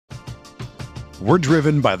We're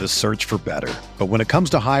driven by the search for better. But when it comes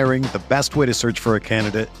to hiring, the best way to search for a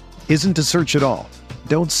candidate isn't to search at all.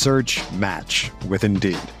 Don't search, match with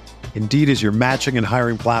Indeed. Indeed is your matching and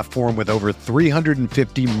hiring platform with over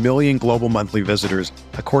 350 million global monthly visitors,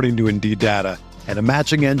 according to Indeed data, and a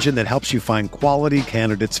matching engine that helps you find quality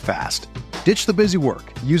candidates fast. Ditch the busy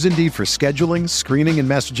work. Use Indeed for scheduling, screening, and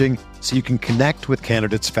messaging so you can connect with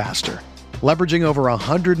candidates faster. Leveraging over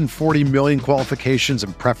 140 million qualifications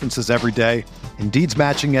and preferences every day, Indeed's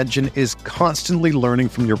matching engine is constantly learning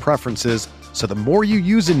from your preferences, so the more you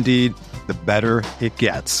use Indeed, the better it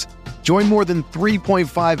gets. Join more than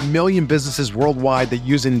 3.5 million businesses worldwide that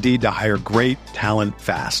use Indeed to hire great talent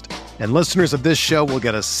fast. And listeners of this show will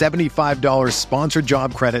get a $75 sponsored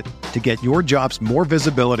job credit to get your jobs more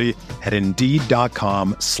visibility at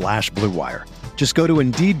Indeed.com/Blue Wire. Just go to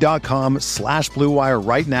Indeed.com/Blue Wire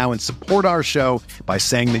right now and support our show by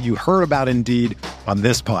saying that you heard about Indeed on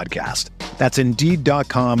this podcast. That's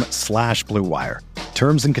Indeed.com/Blue Wire.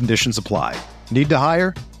 Terms and conditions apply. Need to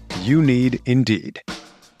hire? You need Indeed.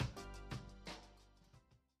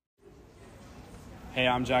 Hey,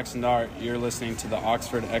 I'm Jackson Dart. You're listening to the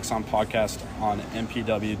Oxford Exxon podcast on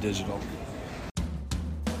MPW Digital.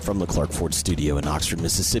 From the Clark Ford Studio in Oxford,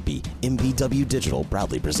 Mississippi, MPW Digital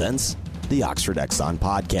proudly presents the Oxford Exxon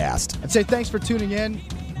podcast. I'd say thanks for tuning in,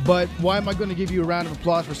 but why am I going to give you a round of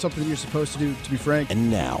applause for something that you're supposed to do, to be frank? And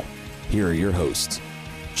now, here are your hosts,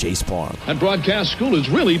 Chase Parham. That broadcast school has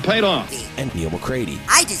really paid off. And Neil McCready.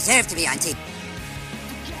 I deserve to be on TV.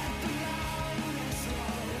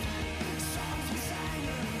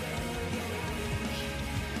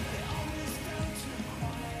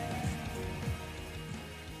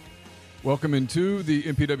 Welcome into the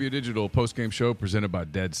MPW Digital postgame show presented by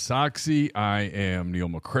DeadSoxy. I am Neil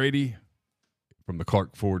McCready from the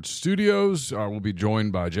Clark Ford Studios. We'll be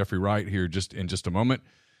joined by Jeffrey Wright here in just a moment.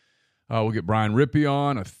 We'll get Brian Rippey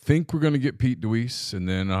on. I think we're going to get Pete Deweese, and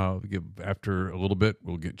then after a little bit,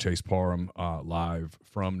 we'll get Chase Parham live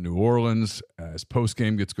from New Orleans as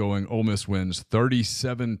postgame gets going. Ole Miss wins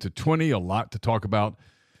 37-20. A lot to talk about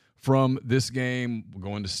from this game. We're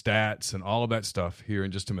going to stats and all of that stuff here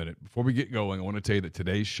in just a minute. Before we get going, I want to tell you that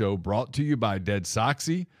today's show brought to you by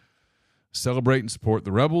DeadSoxy. Celebrate and support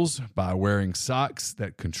the Rebels by wearing socks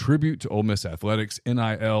that contribute to Ole Miss athletics.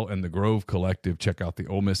 NIL and the Grove Collective. Check out the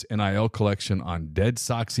Ole Miss NIL collection on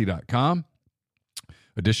DeadSoxy.com.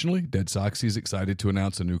 Additionally, DeadSoxy is excited to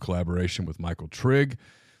announce a new collaboration with Michael Trigg.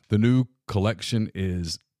 The new collection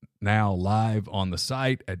is now live on the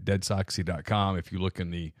site at DeadSoxy.com. If you look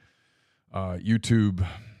in the YouTube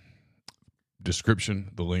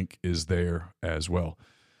description, the link is there as well.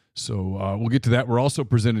 So we'll get to that. We're also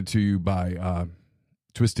presented to you by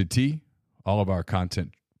Twisted Tea. All of our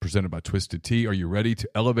content presented by Twisted Tea. Are you ready to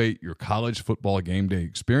elevate your college football game day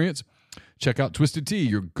experience? Check out Twisted Tea,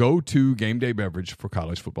 your go-to game day beverage for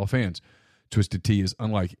college football fans. Twisted Tea is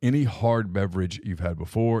unlike any hard beverage you've had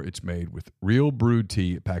before. It's made with real brewed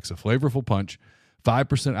tea. It packs a flavorful punch,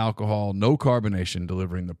 5% alcohol, no carbonation,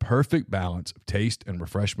 delivering the perfect balance of taste and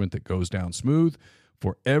refreshment that goes down smooth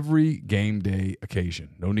for every game day occasion.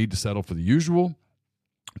 No need to settle for the usual.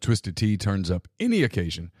 Twisted Tea turns up any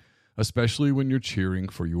occasion, especially when you're cheering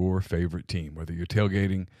for your favorite team. Whether you're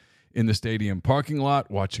tailgating in the stadium parking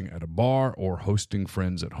lot, watching at a bar, or hosting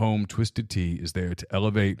friends at home, Twisted Tea is there to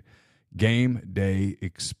elevate game day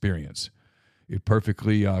experience. It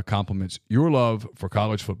perfectly complements your love for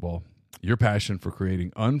college football, your passion for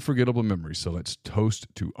creating unforgettable memories. So let's toast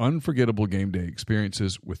to unforgettable game day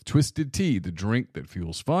experiences with Twisted Tea, the drink that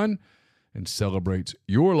fuels fun and celebrates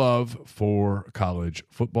your love for college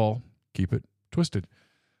football. Keep it twisted.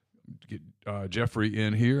 Get Jeffrey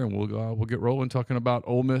in here, and we'll get rolling talking about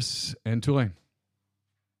Ole Miss and Tulane.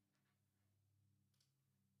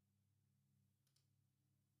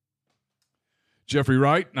 Jeffrey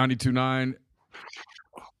Wright, 92.9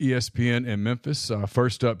 ESPN in Memphis.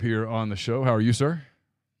 First up here on the show. How are you, sir?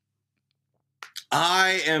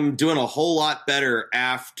 I am doing a whole lot better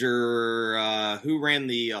after who ran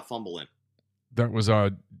the fumble in? That was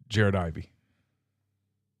Jared Ivey.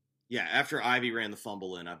 Yeah, after Ivey ran the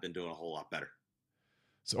fumble in, I've been doing a whole lot better.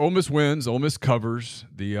 So Ole Miss wins. Ole Miss covers.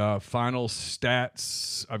 The final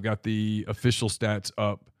stats, I've got the official stats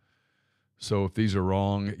up. So if these are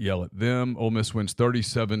wrong, yell at them. Ole Miss wins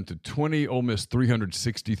 37-20. Ole Miss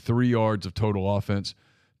 363 yards of total offense.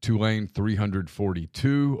 Tulane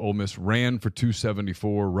 342. Ole Miss ran for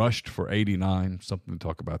 274, rushed for 89. Something to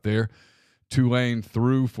talk about there. Tulane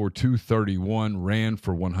threw for 231, ran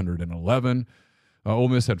for 111. Ole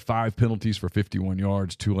Miss had 5 penalties for 51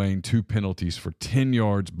 yards. Tulane 2 penalties for 10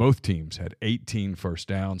 yards. Both teams had 18 first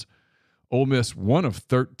downs. Ole Miss 1 of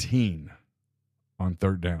 13 on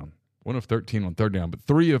third down. 1 of 13 on third down, but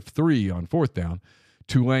 3 of 3 on fourth down.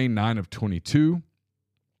 Tulane, 9 of 22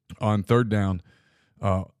 on third down,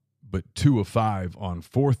 but 2 of 5 on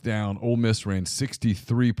fourth down. Ole Miss ran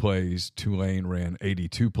 63 plays. Tulane ran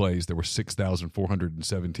 82 plays. There were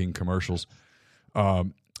 6,417 commercials.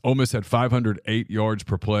 Ole Miss had 508 yards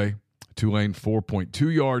per play. Tulane,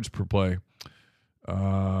 4.2 yards per play.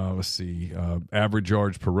 Let's see. Average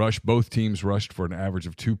yards per rush. Both teams rushed for an average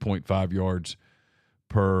of 2.5 yards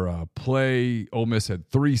per play. Ole Miss had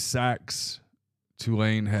 3 sacks.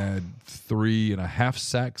 Tulane had 3.5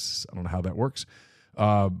 sacks. I don't know how that works.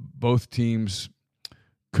 Both teams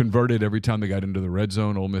converted every time they got into the red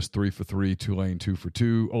zone. Ole Miss 3 for 3, Tulane 2 for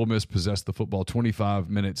 2. Ole Miss possessed the football 25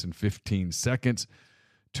 minutes and 15 seconds.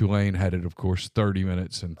 Tulane had it, of course, 30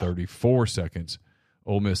 minutes and 34 seconds.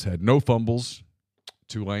 Ole Miss had no fumbles.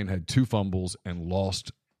 Tulane had 2 fumbles and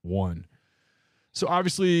lost 1. So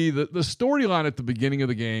obviously the storyline at the beginning of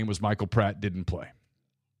the game was Michael Pratt didn't play.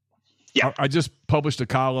 Yeah. I just published a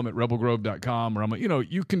column at rebelgrove.com where I'm like,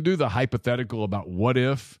 you can do the hypothetical about what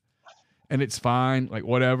if, and it's fine, like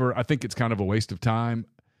whatever. I think it's kind of a waste of time.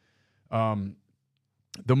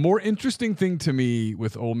 The more interesting thing to me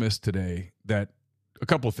with Ole Miss today, that a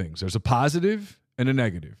couple of things. There's a positive and a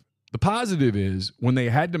negative. The positive is when they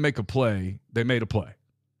had to make a play, they made a play.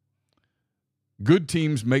 Good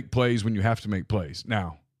teams make plays when you have to make plays.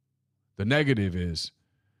 Now, the negative is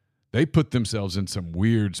they put themselves in some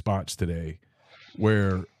weird spots today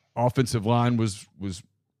where offensive line was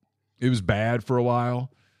bad for a while.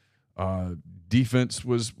 Defense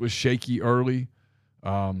was shaky early.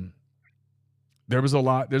 There's a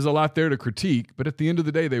lot there to critique, but at the end of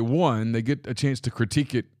the day, they won. They get a chance to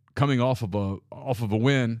critique it coming off of a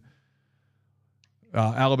win.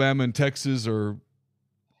 Alabama and Texas are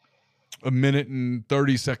a minute and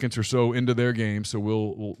 30 seconds or so into their game, so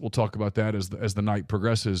we'll talk about that as the night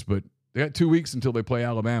progresses. But they got 2 weeks until they play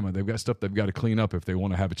Alabama. They've got stuff they've got to clean up if they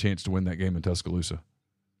want to have a chance to win that game in Tuscaloosa.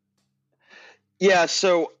 Yeah,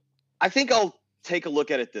 so I think I'll take a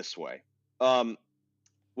look at it this way.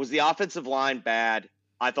 Was the offensive line bad?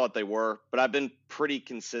 I thought they were, but I've been pretty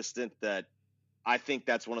consistent that I think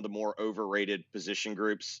that's one of the more overrated position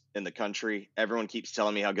groups in the country. Everyone keeps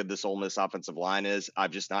telling me how good this Ole Miss offensive line is. I've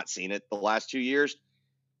just not seen it the last 2 years.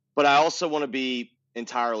 But I also want to be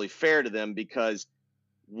entirely fair to them because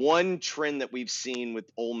one trend that we've seen with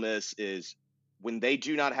Ole Miss is when they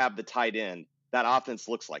do not have the tight end, that offense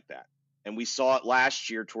looks like that. And we saw it last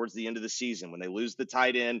year towards the end of the season. When they lose the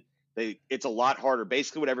tight end, it's a lot harder.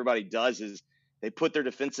 Basically what everybody does is they put their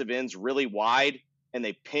defensive ends really wide and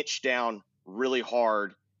they pinch down really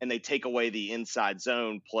hard and they take away the inside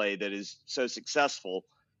zone play that is so successful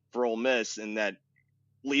for Ole Miss, and that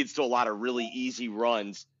leads to a lot of really easy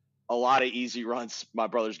runs. My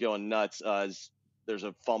brother's going nuts. There's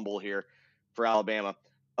a fumble here for Alabama.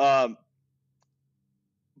 But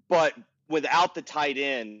without the tight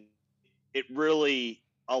end, it really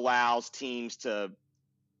allows teams to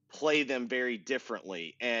play them very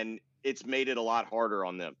differently, and it's made it a lot harder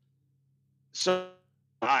on them. So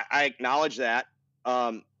I acknowledge that.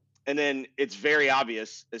 And then it's very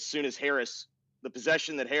obvious as soon as the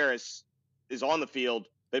possession that Harris is on the field,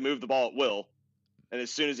 they move the ball at will. And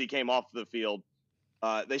as soon as he came off the field,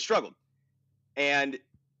 they struggled. And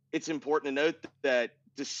it's important to note that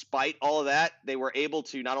despite all of that, they were able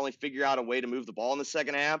to not only figure out a way to move the ball in the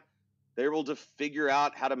second half, they were able to figure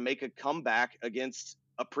out how to make a comeback against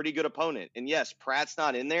a pretty good opponent. And yes, Pratt's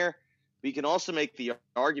not in there, but you can also make the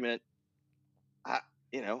argument,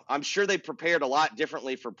 I'm sure they prepared a lot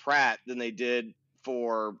differently for Pratt than they did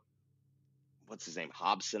for, what's his name,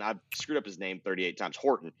 Hobson? I've screwed up his name 38 times.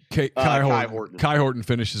 Horton. Kai Horton. Kai Horton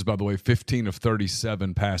finishes, by the way, 15 of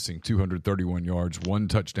 37 passing, 231 yards, 1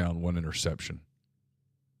 touchdown, 1 interception.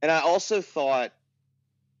 And I also thought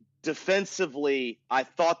defensively, I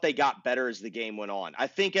thought they got better as the game went on. I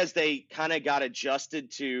think as they kind of got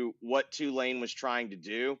adjusted to what Tulane was trying to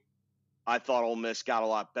do, I thought Ole Miss got a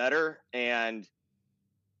lot better. And,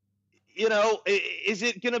 is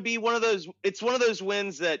it going to be one of those – it's one of those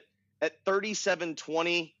wins that at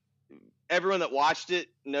 37-20, everyone that watched it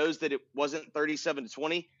knows that it wasn't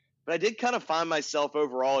 37-20. But I did kind of find myself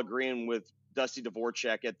overall agreeing with Dusty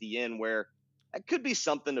Dvorak at the end where that could be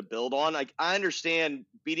something to build on. Like, I understand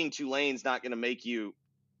beating Tulane's not going to make you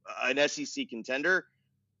an SEC contender,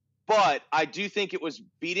 but I do think it was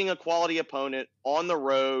beating a quality opponent on the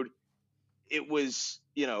road. It was,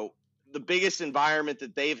 the biggest environment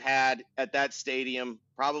that they've had at that stadium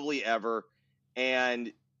probably ever,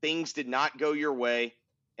 and things did not go your way,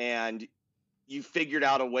 and you figured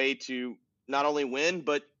out a way to not only win,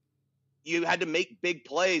 but you had to make big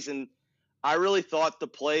plays. And I really thought the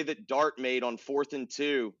play that Dart made on 4th and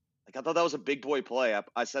 2, like I thought that was a big boy play.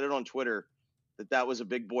 I said it on Twitter that was a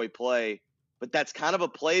big boy play, but that's kind of a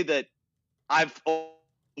play that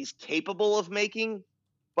he's capable of making,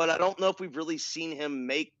 but I don't know if we've really seen him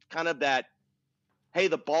make kind of that, hey,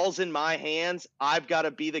 the ball's in my hands. I've got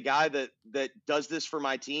to be the guy that does this for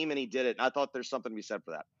my team, and he did it. And I thought there's something to be said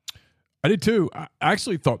for that. I did too. I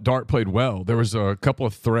actually thought Dart played well. There was a couple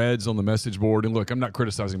of threads on the message board, and look, I'm not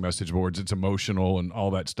criticizing message boards. It's emotional and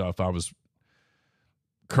all that stuff. I was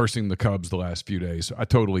cursing the Cubs the last few days. So I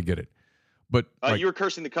totally get it. But you were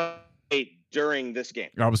cursing the Cubs during this game.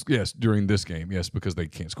 Yes, during this game. Yes, because they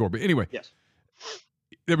can't score. But anyway, yes.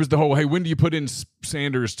 There was the whole, hey, when do you put in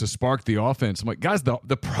Sanders to spark the offense? I'm like, guys, the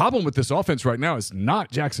problem with this offense right now is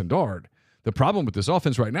not Jackson Dart. The problem with this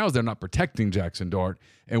offense right now is they're not protecting Jackson Dart.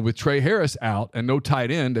 And with Trey Harris out and no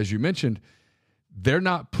tight end, as you mentioned, they're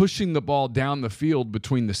not pushing the ball down the field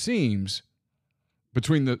between the seams,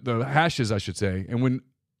 between the hashes, I should say. And when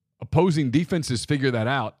opposing defenses figure that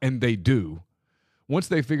out, and they do, once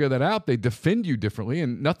they figure that out, they defend you differently,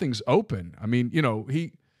 and nothing's open. I mean,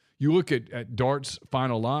 you look at Dart's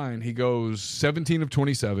final line, he goes 17 of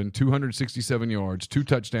 27, 267 yards, 2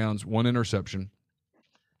 touchdowns, 1 interception.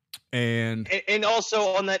 And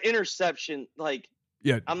also on that interception,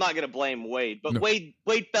 I'm not going to blame Wade, but no. Wade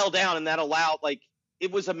fell down, and that allowed, it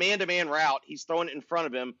was a man-to-man route. He's throwing it in front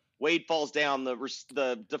of him. Wade falls down.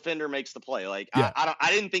 The defender makes the play.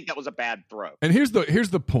 I didn't think that was a bad throw. And here's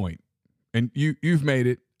the point, and you've made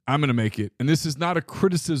it. I'm going to make it. And this is not a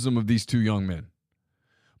criticism of these two young men.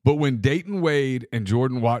 But when Dayton Wade and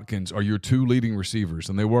Jordan Watkins are your 2 leading receivers,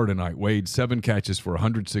 and they were tonight, Wade 7 catches for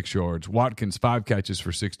 106 yards, Watkins 5 catches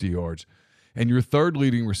for 60 yards, and your 3rd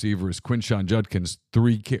leading receiver is Quinshawn Judkins,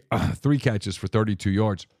 3 catches for 32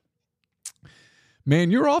 yards. Man,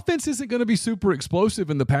 your offense isn't going to be super explosive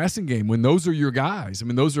in the passing game when those are your guys. I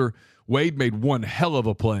mean, Wade made one hell of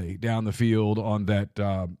a play down the field on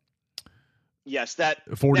that Yes, that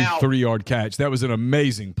 43-yard catch. That was an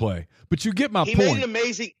amazing play. But you get my point.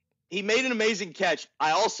 He made an amazing catch.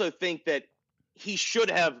 I also think that he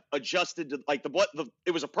should have adjusted to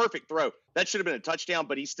it was a perfect throw. That should have been a touchdown,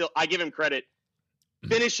 but I give him credit.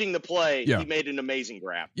 Finishing the play, He made an amazing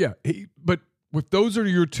grab. Yeah, but if those are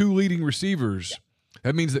your 2 leading receivers,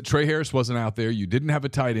 that means that Trey Harris wasn't out there. You didn't have a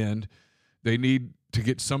tight end. They need to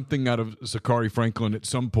get something out of Zachary Franklin at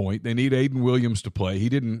some point. They need Aiden Williams to play. He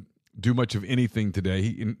didn't do much of anything today.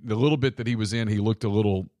 In the little bit that he was in, he looked a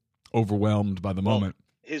little overwhelmed by the moment.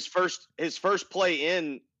 His first play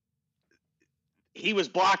in, he was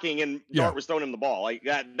blocking and Dart was throwing him the ball.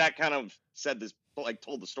 That kind of said this,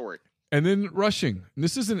 told the story. And then rushing. And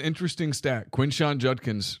this is an interesting stat. Quinshawn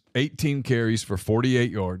Judkins, 18 carries for 48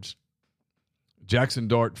 yards. Jackson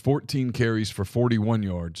Dart, 14 carries for 41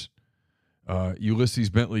 yards. Ulysses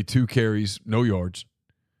Bentley, 2 carries, no yards.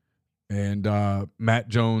 And Matt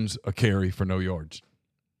Jones, a carry for no yards.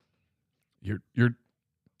 You're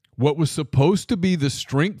what was supposed to be the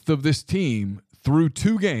strength of this team through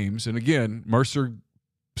 2 games, and again, Mercer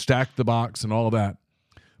stacked the box and all of that.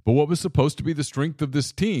 But what was supposed to be the strength of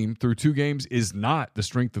this team through 2 games is not the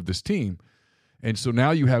strength of this team. And so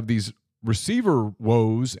now you have these receiver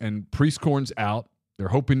woes, and Priestcorn's out. They're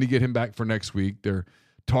hoping to get him back for next week. They're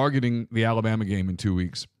targeting the Alabama game in 2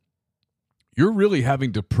 weeks. You're really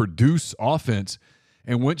having to produce offense.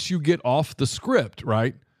 And once you get off the script,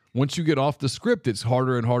 right? Once you get off the script, it's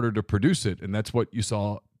harder and harder to produce it. And that's what you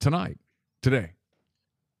saw today.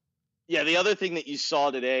 Yeah, the other thing that you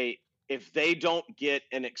saw today, if they don't get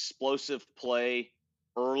an explosive play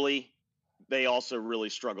early, they also really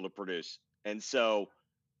struggle to produce. And so,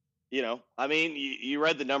 you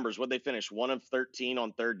read the numbers. What they finished? 1 of 13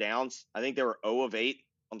 on 3rd downs. I think they were 0 of 8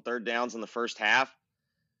 on 3rd downs in the first half.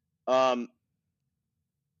 To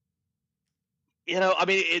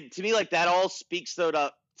me, that all speaks though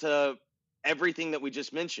to everything that we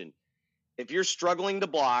just mentioned. If you're struggling to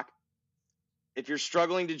block, if you're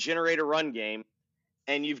struggling to generate a run game,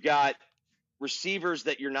 and you've got receivers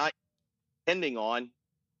that you're not depending on,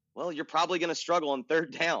 well, you're probably going to struggle on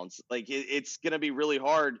 3rd downs. It's going to be really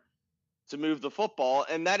hard to move the football,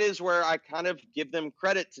 and that is where I kind of give them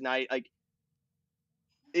credit tonight.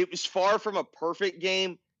 It was far from a perfect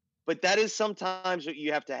game, but that is sometimes what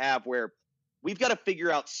you have to have, where we've got to figure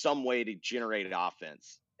out some way to generate an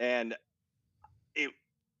offense. And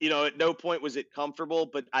at no point was it comfortable,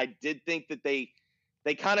 but I did think that they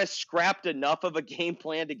kind of scrapped enough of a game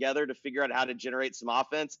plan together to figure out how to generate some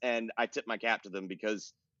offense. And I tip my cap to them,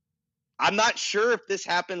 because I'm not sure if this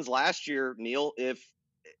happens last year, Neil, if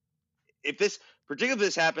this, particularly if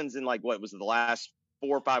this happens in what was it, the last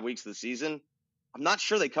 4 or 5 weeks of the season, I'm not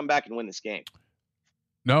sure they come back and win this game.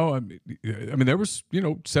 No, I mean there was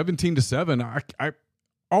 17-7. I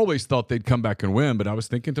always thought they'd come back and win, but I was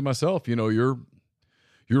thinking to myself, you're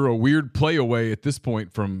a weird play away at this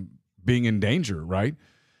point from being in danger, right?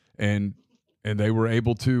 And they were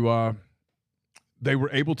able to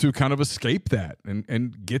kind of escape that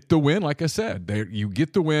and get the win. Like I said, you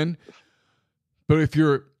get the win, but if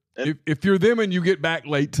you're them and you get back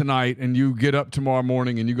late tonight and you get up tomorrow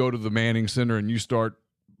morning and you go to the Manning Center and you start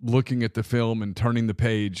looking at the film and turning the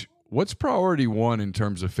page, what's priority one in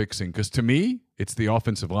terms of fixing? Because to me, it's the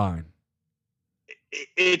offensive line.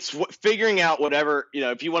 It's figuring out whatever,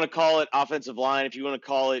 if you want to call it offensive line, if you want to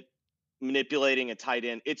call it manipulating a tight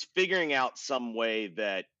end, it's figuring out some way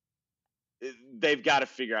that they've got to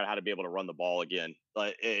figure out how to be able to run the ball again,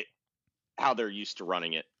 how they're used to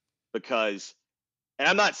running it. Because, and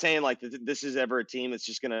I'm not saying like this is ever a team that's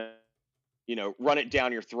just going to, run it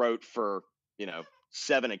down your throat for,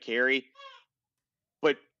 7 a carry.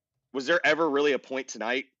 But was there ever really a point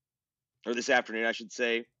tonight, or this afternoon, I should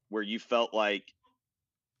say, where you felt like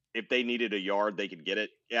if they needed a yard, they could get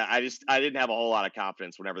it? Yeah, I didn't have a whole lot of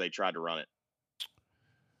confidence whenever they tried to run it.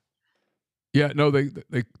 Yeah, no, they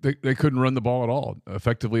couldn't run the ball at all,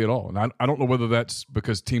 effectively at all. And I don't know whether that's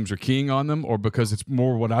because teams are keying on them or because it's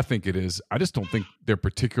more what I think it is. I just don't think they're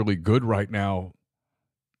particularly good right now,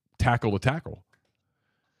 tackle to tackle.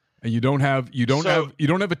 And you don't have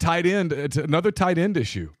a tight end. It's another tight end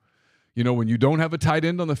issue. When you don't have a tight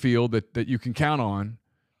end on the field that you can count on,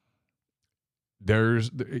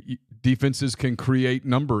 defenses can create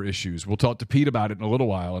number issues. We'll talk to Pete about it in a little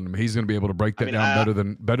while, and he's going to be able to break that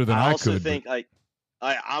down better than I could. Also think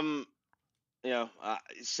I'm,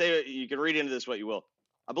 say you can read into this what you will.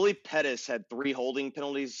 I believe Pettis had 3 holding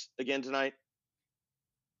penalties again tonight.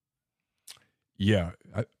 Yeah,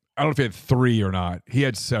 I don't know if he had 3 or not. He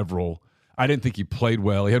had several. I didn't think he played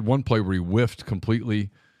well. He had one play where he whiffed completely.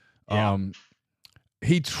 Yeah.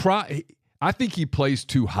 I think he plays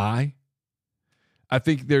too high. I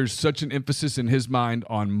think there's such an emphasis in his mind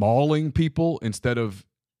on mauling people instead of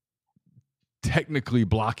technically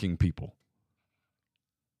blocking people.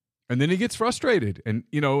 And then he gets frustrated. And,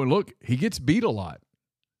 and look, he gets beat a lot.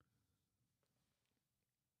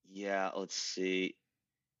 Yeah, let's see.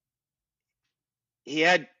 He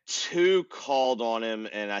had 2 called on him,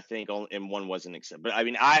 and I think and one wasn't accepted. But, I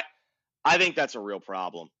mean, I think that's a real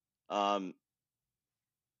problem.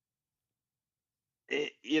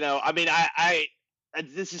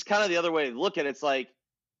 This is kind of the other way to look at it. It's like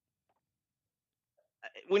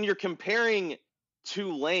when you're comparing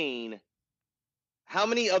Tulane, how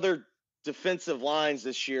many other defensive lines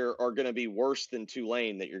this year are going to be worse than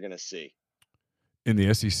Tulane that you're going to see in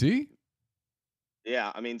the SEC?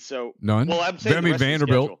 Yeah, I mean, so none. Well, I'm saying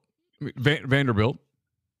Vanderbilt. Vanderbilt.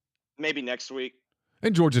 Maybe next week.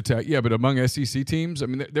 And Georgia Tech, yeah, but among SEC teams, I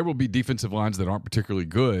mean, there will be defensive lines that aren't particularly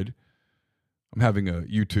good. I'm having a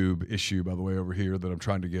YouTube issue, by the way, over here that I'm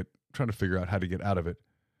trying to figure out how to get out of it.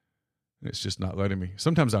 And it's just not letting me.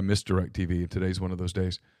 Sometimes I miss DirecTV, and today's one of those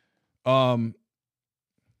days. I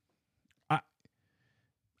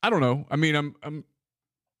don't know. I mean, I'm.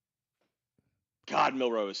 God,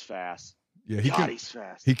 Milroe is fast. Yeah, he's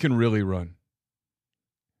fast. He can really run.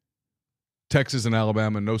 Texas and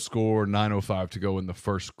Alabama, no score, 9:05 to go in the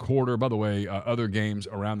first quarter. By the way, other games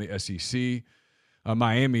around the SEC.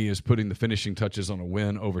 Miami is putting the finishing touches on a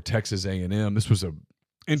win over Texas A&M. This was a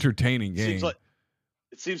entertaining game.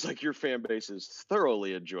 It seems like your fan base is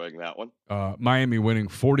thoroughly enjoying that one. Miami winning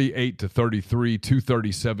 48-33,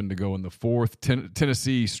 2:37 to go in the fourth.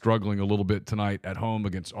 Tennessee struggling a little bit tonight at home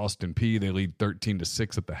against Austin Peay. They lead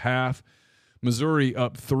 13-6 at the half. Missouri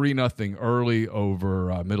up 3-0 early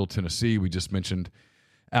over Middle Tennessee. We just mentioned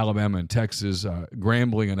Alabama and Texas.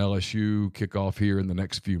 Grambling and LSU kick off here in the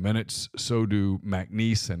next few minutes. So do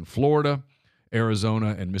McNeese and Florida,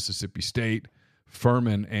 Arizona and Mississippi State,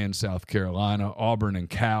 Furman and South Carolina. Auburn and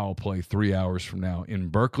Cal play 3 hours from now in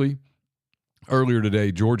Berkeley. Earlier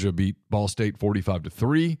today, Georgia beat Ball State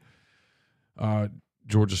 45-3.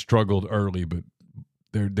 Georgia struggled early, but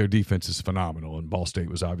their defense is phenomenal, and Ball State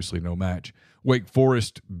was obviously no match. Wake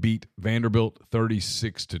Forest beat Vanderbilt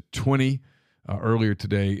 36-20 earlier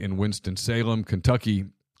today in Winston-Salem. Kentucky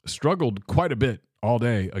struggled quite a bit all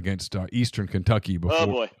day against Eastern Kentucky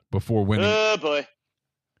before winning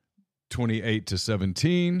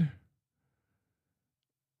 28-17.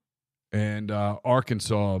 And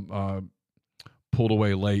Arkansas pulled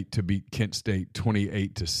away late to beat Kent State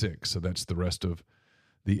 28-6. So that's the rest of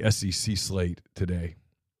the SEC slate today.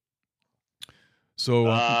 So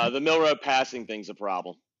the Milroe passing thing's a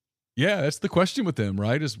problem. Yeah, that's the question with them,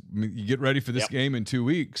 right? You get ready for this game in 2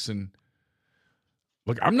 weeks, and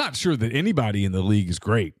Look, I'm not sure that anybody in the league is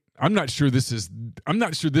great. I'm not sure this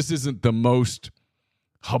isn't the most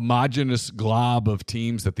homogenous glob of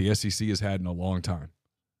teams that the SEC has had in a long time.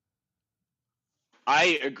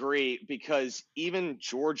 I agree, because even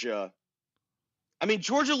Georgia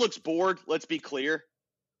looks bored, let's be clear.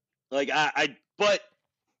 But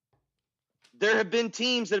there have been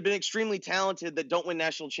teams that have been extremely talented that don't win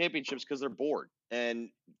national championships because they're bored. And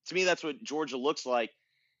to me, that's what Georgia looks like.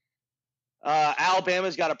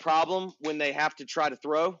 Alabama's got a problem when they have to try to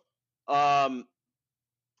throw.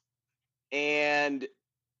 And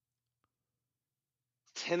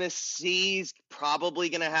Tennessee's probably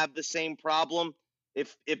going to have the same problem.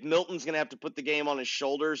 If Milton's going to have to put the game on his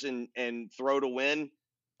shoulders and throw to win,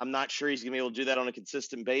 I'm not sure he's going to be able to do that on a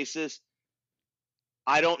consistent basis.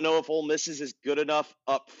 I don't know if Ole Miss is good enough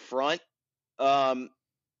up front to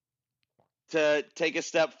take a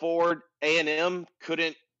step forward. A&M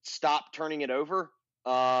couldn't stop turning it over.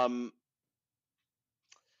 I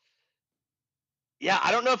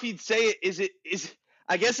don't know if you'd say it.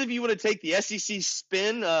 I guess if you want to take the SEC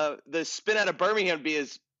spin, the spin out of Birmingham would be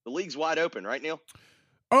the league's wide open, right, Neil?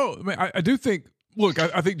 Oh, I mean, I do think. Look,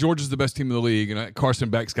 I think Georgia's the best team in the league, and Carson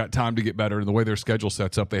Beck's got time to get better. And the way their schedule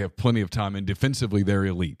sets up, they have plenty of time, and defensively, they're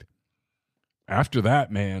elite. After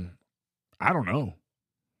that, man, I don't know.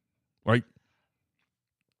 Like,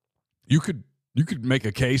 you could make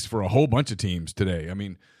a case for a whole bunch of teams today. I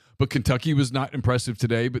mean, but Kentucky was not impressive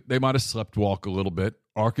today, but they might have slept walk a little bit.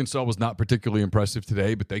 Arkansas was not particularly impressive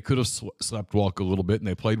today, but they could have slept walk a little bit, and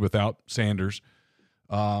they played without Sanders.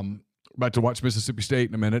 About to watch Mississippi State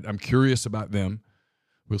in a minute. I'm curious about them.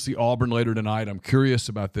 We'll see Auburn later tonight. I'm curious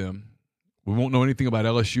about them. We won't know anything about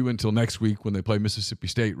LSU until next week when they play Mississippi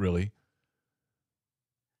State, really.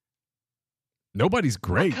 Nobody's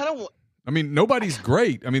great. Nobody's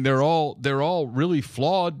great. I mean, they're all really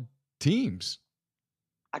flawed teams.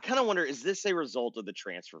 I kind of wonder, is this a result of the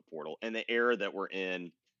transfer portal and the era that we're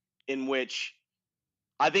in which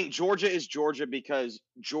I think Georgia is Georgia because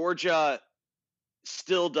Georgia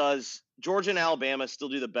and Alabama still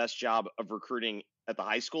do the best job of recruiting at the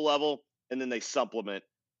high school level, and then they supplement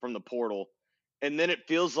from the portal. And then it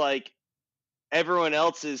feels like everyone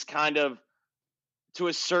else is kind of, to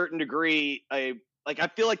a certain degree, I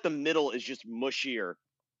feel like the middle is just mushier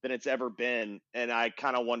than it's ever been, and I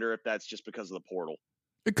kind of wonder if that's just because of the portal.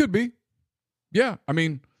 It could be. Yeah, I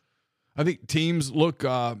mean, I think teams look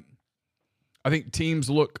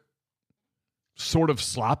sort of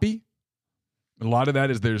sloppy. A lot of that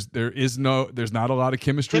is there's not a lot of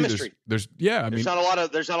chemistry. There's not a lot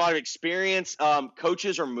of experience.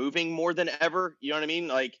 Coaches are moving more than ever. You know what I mean?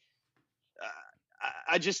 Like,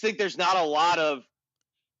 I just think there's not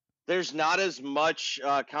as much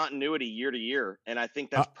continuity year to year, and I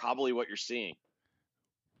think that's probably what you're seeing.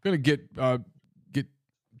 I'm going to get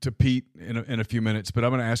to Pete in a few minutes, but I'm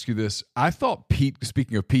going to ask you this.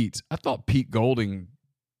 Speaking of Pete's, I thought Pete Golding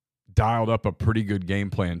dialed up a pretty good game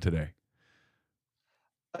plan today.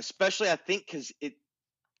 Especially, I think, because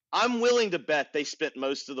I'm willing to bet they spent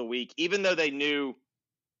most of the week, even though they knew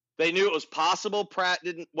it was possible Pratt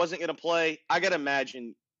wasn't going to play. I got to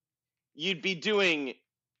imagine you'd be doing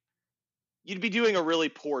a really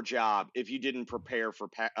poor job if you didn't prepare for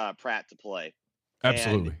Pratt to play.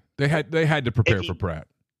 Absolutely, they had to prepare for Pratt.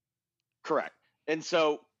 Correct, and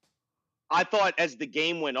so I thought as the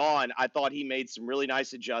game went on, I thought he made some really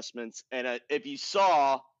nice adjustments, and if you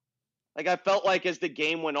saw. I felt like as the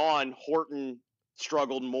game went on, Horton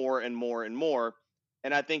struggled more and more and more.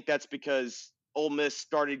 And I think that's because Ole Miss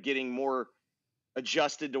started getting more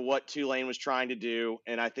adjusted to what Tulane was trying to do.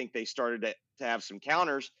 And I think they started to have some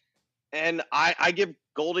counters. And I give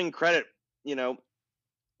Golding credit. You know,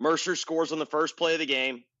 Mercer scores on the first play of the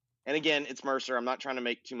game. And again, it's Mercer. I'm not trying to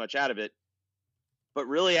make too much out of it. But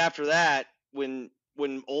really after that, when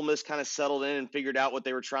Ole Miss kind of settled in and figured out what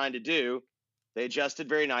they were trying to do, they adjusted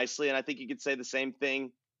very nicely, and I think you could say the same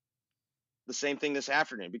thing this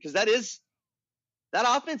afternoon, because that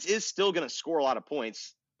offense is still going to score a lot of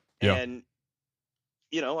points. Yeah. And,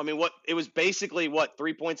 it was basically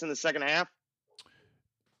 3 points in the second half?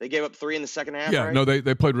 They gave up 3 in the second half, Yeah, right? No,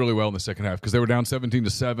 they played really well in the second half because they were down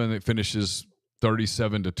 17-7. It finishes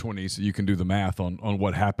 37-20, so you can do the math on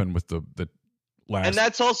what happened with the last. And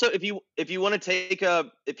that's also if you want to take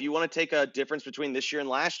a difference between this year and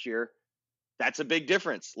last year, that's a big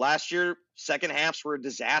difference. Last year, second halves were a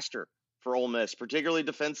disaster for Ole Miss, particularly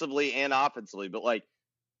defensively and offensively. But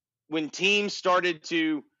when teams started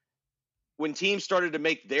to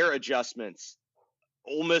make their adjustments,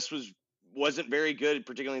 Ole Miss wasn't very good,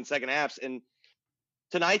 particularly in second halves. And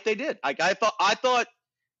tonight they did. I thought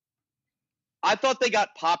they got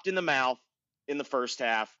popped in the mouth in the first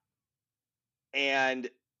half, and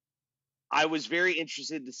I was very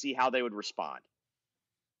interested to see how they would respond.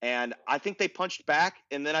 And I think they punched back,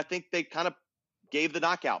 and then I think they kind of gave the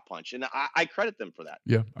knockout punch, and I credit them for that.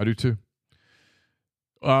 Yeah, I do too.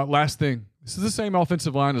 Last thing, this is the same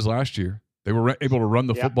offensive line as last year. They were able to run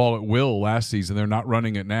the football at will last season. They're not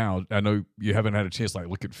running it now. I know you haven't had a chance to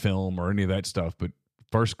look at film or any of that stuff, but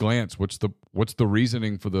first glance, what's the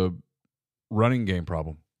reasoning for the running game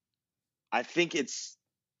problem? I think it's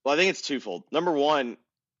twofold. Number one,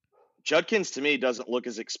 Judkins to me doesn't look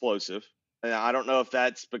as explosive. And I don't know if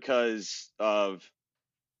that's because of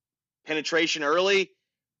penetration early.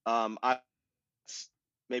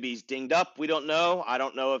 Maybe he's dinged up. We don't know. I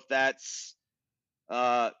don't know if that's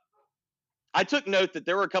I took note that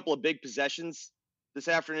there were a couple of big possessions this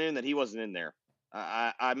afternoon that he wasn't in there.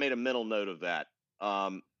 I made a mental note of that.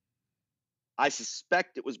 I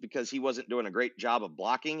suspect it was because he wasn't doing a great job of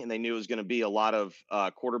blocking, and they knew it was going to be a lot of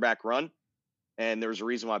quarterback run. And there was a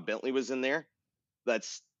reason why Bentley was in there.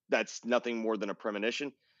 That's nothing more than a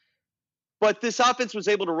premonition. But this offense was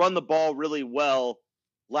able to run the ball really well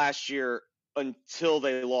last year until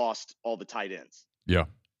they lost all the tight ends. Yeah.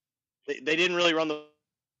 They didn't really run the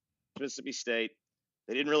Mississippi State.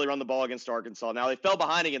 They didn't really run the ball against Arkansas. Now, they fell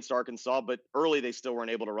behind against Arkansas, but early they still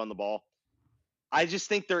weren't able to run the ball. I just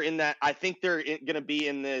think they're in that. I think they're going to be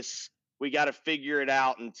in this, we got to figure it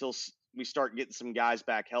out until we start getting some guys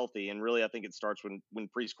back healthy. And really, I think it starts when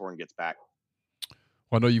Prieskorn gets back.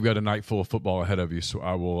 Well, I know you've got a night full of football ahead of you, so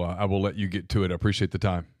I will let you get to it. I appreciate the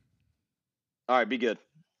time. All right, be good.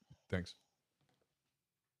 Thanks.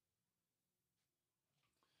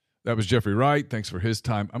 That was Jeffrey Wright. Thanks for his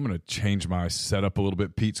time. I'm going to change my setup a little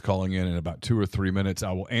bit. Pete's calling in about 2 or 3 minutes.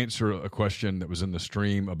 I will answer a question that was in the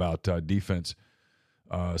stream about defense.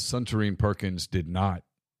 Suntarine Perkins did not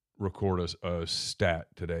record a stat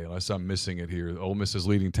today, unless I'm missing it here. Ole Miss's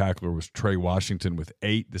leading tackler was Trey Washington with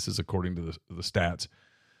 8. This is according to the stats.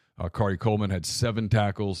 Kari Coleman had 7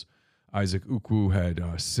 tackles. Isaac Ukwu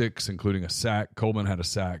had 6, including a sack. Coleman had a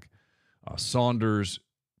sack. Saunders,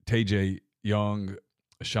 TJ Young,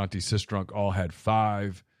 Ashanti Sistrunk all had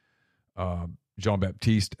 5.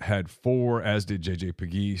 Jean-Baptiste had 4, as did J.J.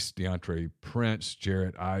 Pegues, DeAndre Prince,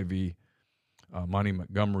 Jarrett Ivey, Monty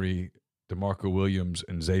Montgomery, DeMarco Williams,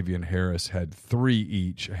 and Xavier Harris had 3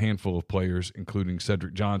 each. A handful of players, including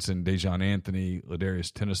Cedric Johnson, Dejon Anthony,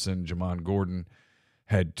 Ladarius Tennyson, Jamon Gordon,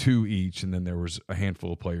 had 2 each. And then there was a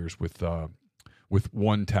handful of players with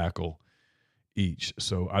 1 tackle each.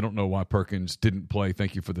 So I don't know why Perkins didn't play.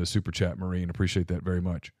 Thank you for the super chat, Marine. Appreciate that very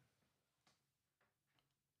much.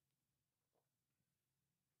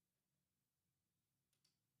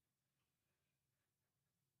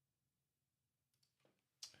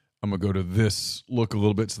 I'm gonna go to this look a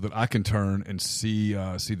little bit so that I can turn and see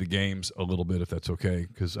the games a little bit, if that's okay.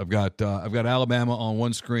 Because I've got Alabama on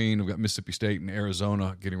one screen, I've got Mississippi State and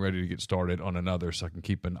Arizona getting ready to get started on another, so I can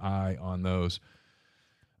keep an eye on those.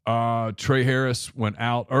 Trey Harris went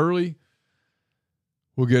out early.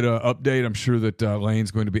 We'll get an update. I'm sure that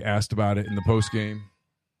Lane's going to be asked about it in the postgame.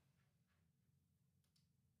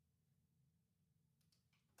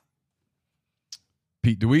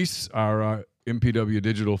 Pete DeWeese, our MPW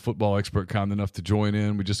digital football expert, kind enough to join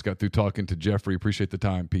in. We just got through talking to Jeffrey. Appreciate the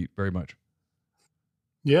time, Pete, very much.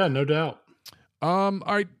 Yeah, no doubt. All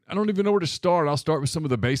right, I don't even know where to start. I'll start with some of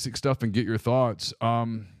the basic stuff and get your thoughts.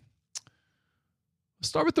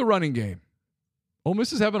 Start with the running game. Ole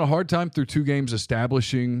Miss is having a hard time through 2 games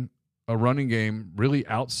establishing a running game really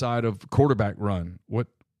outside of quarterback run. What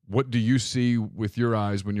do you see with your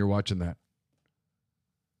eyes when you're watching that?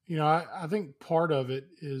 You know, I think part of it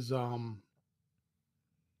is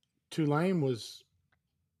Tulane was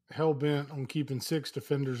hell-bent on keeping 6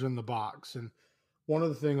 defenders in the box. And one of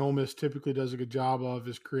the things Ole Miss typically does a good job of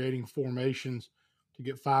is creating formations to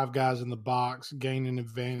get 5 guys in the box, gain an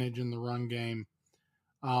advantage in the run game.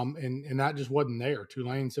 And that just wasn't there.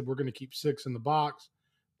 Tulane said, we're going to keep 6 in the box.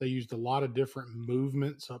 They used a lot of different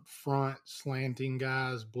movements up front, slanting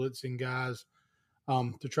guys, blitzing guys,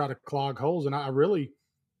 to try to clog holes. And I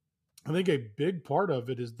think a big part of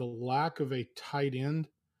it is the lack of a tight end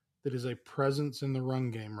that is a presence in the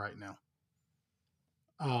run game right now.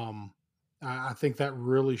 I think that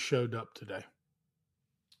really showed up today.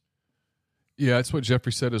 Yeah, that's what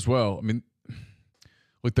Jeffrey said as well. I mean,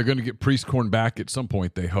 look, they're going to get Prieskorn back at some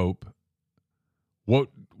point, they hope. What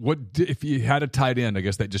if you had a tight end? I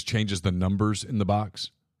guess that just changes the numbers in the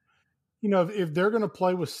box. You know, if they're going to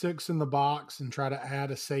play with 6 in the box and try to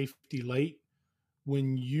add a safety late,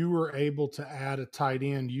 when you are able to add a tight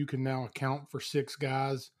end, you can now account for 6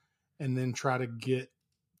 guys and then try to get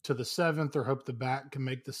to the 7th or hope the back can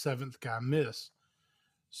make the 7th guy miss.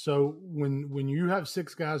 So when you have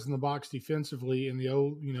 6 guys in the box defensively and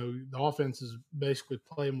the offense is basically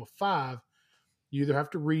playing with 5, you either have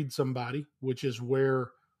to read somebody, which is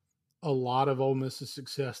where a lot of Ole Miss's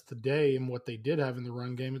success today and what they did have in the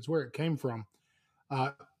run game, it's where it came from.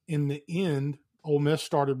 In the end, Ole Miss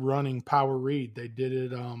started running power read. They did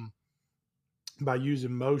it by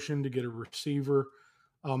using motion to get a receiver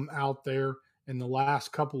out there. And the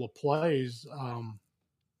last couple of plays,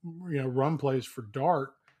 run plays for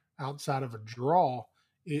Dart outside of a draw,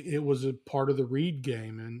 it was a part of the read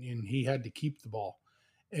game, and he had to keep the ball.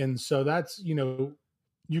 And so that's, you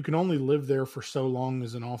can only live there for so long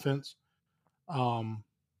as an offense.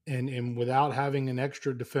 And without having an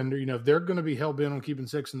extra defender, if they're going to be hell bent on keeping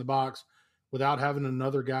 6 in the box without having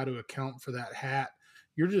another guy to account for that hat,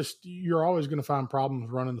 you're always going to find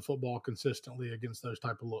problems running the football consistently against those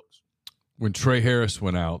type of looks. When Trey Harris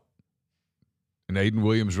went out and Aiden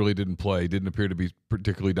Williams really didn't play, didn't appear to be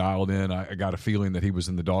particularly dialed in, I got a feeling that he was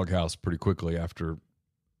in the doghouse pretty quickly after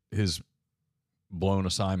his blown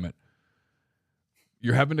assignment.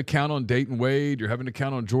 You're having to count on Dayton Wade. You're having to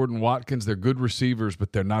count on Jordan Watkins. They're good receivers,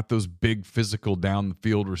 but they're not those big physical down the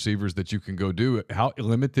field receivers that you can go do. How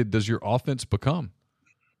limited does your offense become?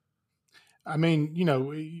 I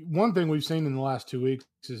mean, one thing we've seen in the last 2 weeks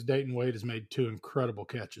is Dayton Wade has made 2 incredible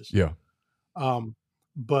catches. Yeah.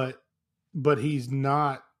 But he's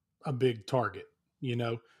not a big target,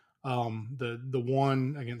 The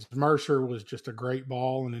one against Mercer was just a great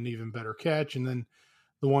ball and an even better catch. And then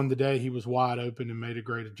the one today, he was wide open and made a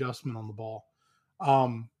great adjustment on the ball.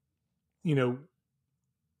 Ole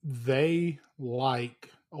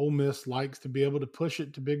Miss likes to be able to push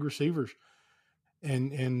it to big receivers.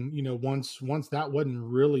 And once that wasn't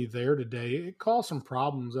really there today, it caused some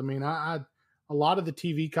problems. I mean, a lot of the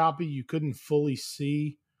TV copy, you couldn't fully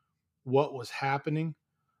see what was happening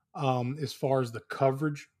as far as the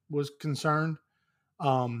coverage was concerned.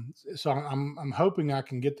 So I'm hoping I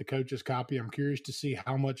can get the coach's copy. I'm curious to see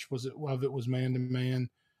how much of it was man to man,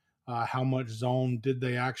 how much zone did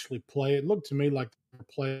they actually play. It looked to me like they were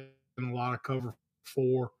playing a lot of cover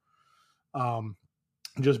 4,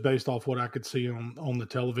 just based off what I could see on the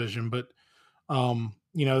television. But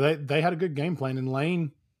they had a good game plan, and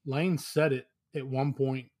Lane said it at one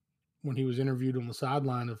point when he was interviewed on the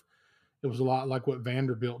sideline it was a lot like what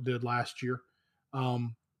Vanderbilt did last year.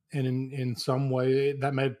 And in some way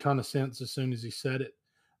that made a ton of sense as soon as he said it.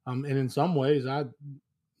 And in some ways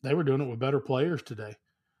they were doing it with better players today.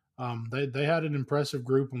 They had an impressive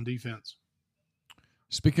group on defense.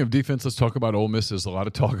 Speaking of defense, let's talk about Ole Miss. There's a lot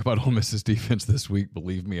of talk about Ole Miss's defense this week.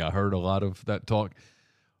 Believe me, I heard a lot of that talk.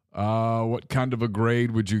 What kind of a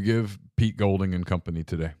grade would you give Pete Golding and company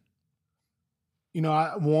today?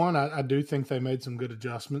 I do think they made some good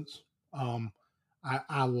adjustments.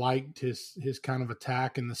 I liked his kind of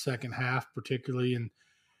attack in the second half, particularly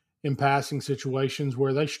in passing situations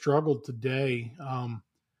where they struggled today.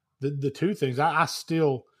 The 2 things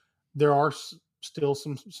there are still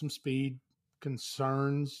some speed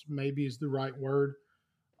concerns, maybe is the right word.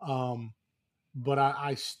 But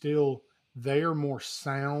they are more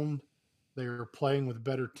sound. They are playing with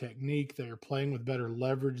better technique. They are playing with better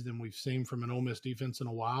leverage than we've seen from an Ole Miss defense in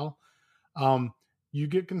a while. You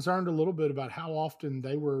get concerned a little bit about how often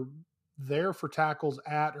they were there for tackles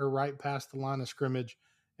at or right past the line of scrimmage,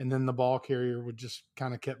 and then the ball carrier would just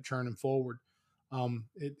kind of kept churning forward.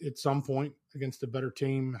 At some point against a better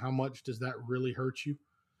team, how much does that really hurt you?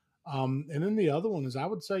 And then the other one is, I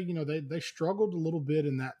would say, they struggled a little bit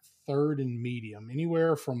in that 3rd and medium,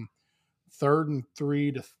 anywhere from 3rd and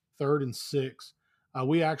 3 to 3rd and 6.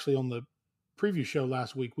 We actually, on the preview show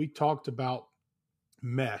last week, we talked about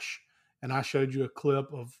mesh. And I showed you a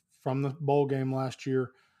clip from the bowl game last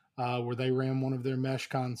year where they ran one of their mesh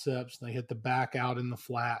concepts. They hit the back out in the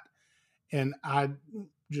flat. And I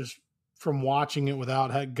just, from watching it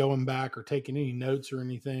without going back or taking any notes or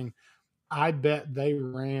anything, I bet they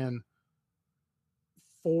ran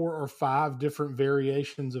 4 or 5 different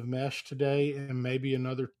variations of mesh today, and maybe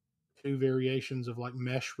another 2 variations of like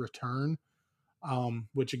mesh return,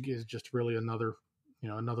 which is just really another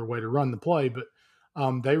way to run the play. But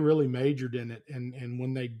they really majored in it. And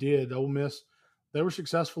when they did, Ole Miss, they were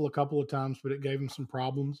successful a couple of times, but it gave them some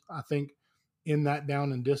problems. I think in that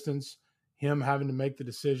down and distance, him having to make the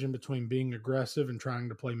decision between being aggressive and trying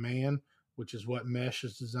to play man, which is what mesh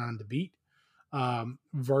is designed to beat,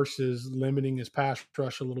 versus limiting his pass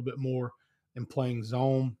rush a little bit more and playing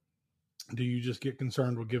zone. Do you just get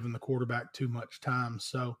concerned with giving the quarterback too much time?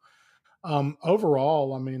 So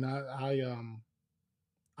overall, I mean, I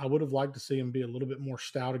would have liked to see him be a little bit more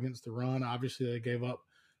stout against the run. Obviously, they gave up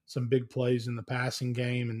some big plays in the passing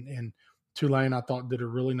game. And Tulane, I thought, did a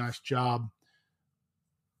really nice job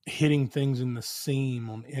hitting things in the seam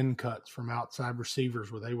on end cuts from outside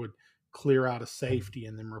receivers where they would clear out a safety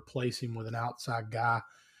and then replace him with an outside guy.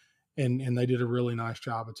 And they did a really nice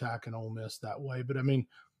job attacking Ole Miss that way. But, I mean,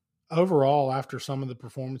 overall, after some of the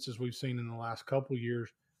performances we've seen in the last couple of years,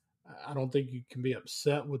 I don't think you can be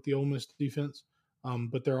upset with the Ole Miss defense,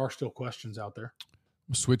 but there are still questions out there.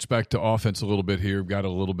 We'll switch back to offense a little bit here. We've got a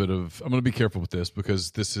little bit of – I'm going to be careful with this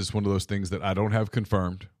because this is one of those things that I don't have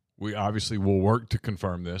confirmed. We obviously will work to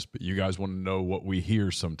confirm this, but you guys want to know what we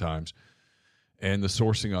hear sometimes. And the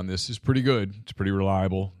sourcing on this is pretty good. It's pretty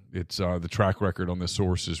reliable. It's the track record on this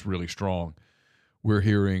source is really strong. We're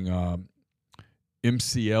hearing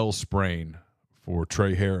MCL sprain for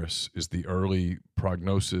Trey Harris is the early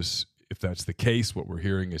prognosis. If that's the case, what we're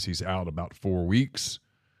hearing is he's out about 4 weeks.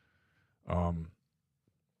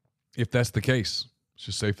 If that's the case, let's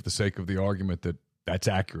just say for the sake of the argument that that's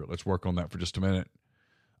accurate. Let's work on that for just a minute.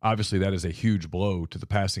 Obviously, that is a huge blow to the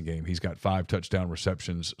passing game. He's got 5 touchdown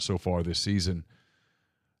receptions so far this season.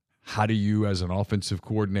 How do you, as an offensive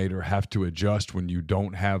coordinator, have to adjust when you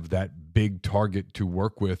don't have that big target to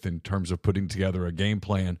work with in terms of putting together a game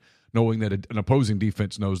plan, knowing that an opposing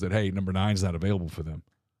defense knows that, hey, number 9 is not available for them?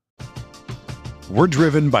 We're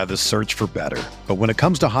driven by the search for better. But when it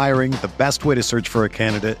comes to hiring, the best way to search for a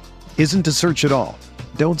candidate isn't to search at all.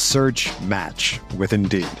 Don't search, match with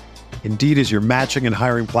Indeed. Indeed is your matching and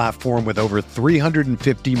hiring platform with over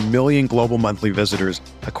 350 million global monthly visitors,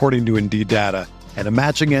 according to Indeed data, and a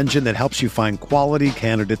matching engine that helps you find quality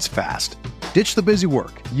candidates fast. Ditch the busy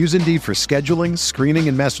work. Use Indeed for scheduling, screening,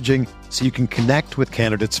 and messaging so you can connect with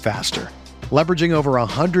candidates faster. Leveraging over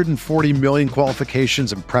 140 million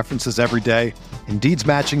qualifications and preferences every day, Indeed's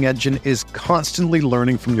matching engine is constantly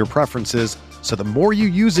learning from your preferences, so the more you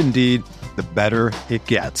use Indeed, the better it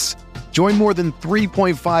gets. Join more than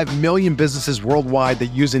 3.5 million businesses worldwide that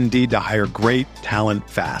use Indeed to hire great talent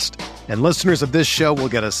fast. And listeners of this show will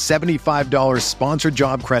get a $75 sponsored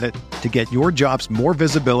job credit to get your jobs more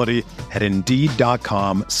visibility at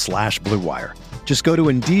Indeed.com/Blue Wire. Just go to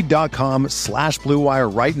Indeed.com/Blue Wire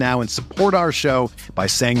right now and support our show by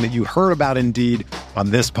saying that you heard about Indeed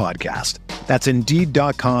on this podcast. That's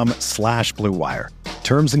Indeed.com/Blue Wire.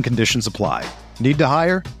 Terms and conditions apply. Need to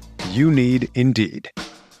hire? You need Indeed.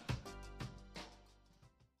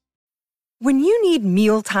 When you need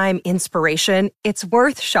mealtime inspiration, it's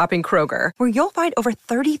worth shopping Kroger, where you'll find over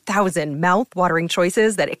 30,000 mouth-watering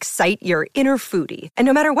choices that excite your inner foodie. And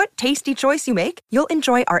no matter what tasty choice you make, you'll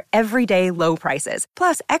enjoy our everyday low prices,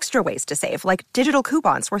 plus extra ways to save, like digital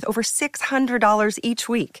coupons worth over $600 each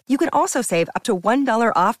week. You can also save up to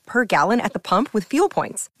 $1 off per gallon at the pump with fuel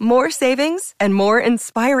points. More savings and more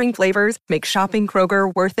inspiring flavors make shopping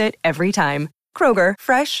Kroger worth it every time. Kroger,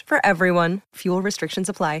 fresh for everyone. Fuel restrictions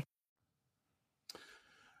apply.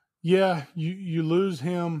 Yeah, you lose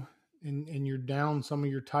him and you're down some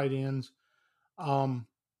of your tight ends.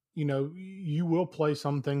 You will play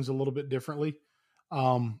some things a little bit differently.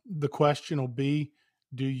 The question will be,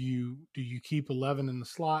 do you keep 11 in the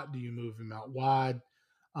slot? Do you move him out wide?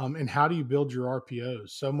 And how do you build your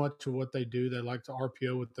RPOs? So much of what they do, they like to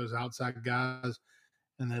RPO with those outside guys,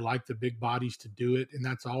 and they like the big bodies to do it. And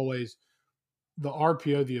that's always the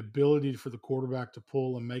RPO, the ability for the quarterback to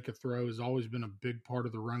pull and make a throw, has always been a big part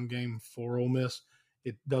of the run game for Ole Miss.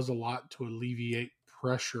 It does a lot to alleviate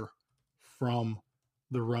pressure from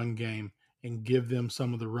the run game and give them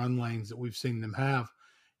some of the run lanes that we've seen them have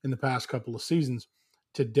in the past couple of seasons.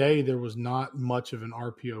 Today, there was not much of an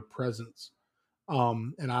RPO presence.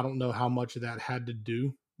 And I don't know how much of that had to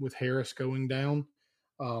do with Harris going down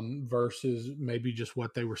versus maybe just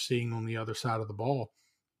what they were seeing on the other side of the ball.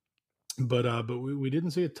 But we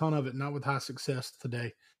didn't see a ton of it, not with high success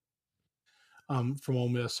today from Ole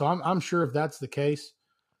Miss. So I'm sure if that's the case,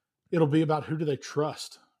 it'll be about who do they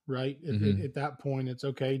trust, right? At that point, it's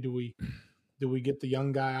okay. Do we get the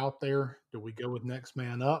young guy out there? Do we go with next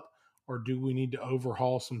man up? Or do we need to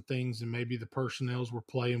overhaul some things and maybe the personnels we're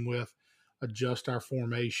playing with, adjust our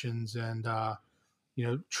formations? And,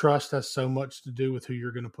 trust has so much to do with who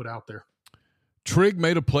you're going to put out there. Trigg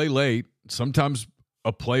made a play late. Sometimes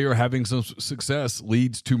a player having some success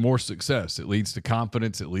leads to more success. It leads to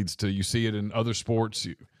confidence. It leads to, you see it in other sports.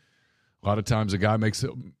 A lot of times a guy makes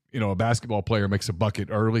a basketball player makes a bucket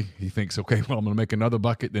early. He thinks, okay, well, I'm going to make another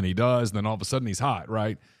bucket. Then he does. And then all of a sudden he's hot,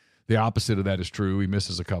 right? The opposite of that is true. He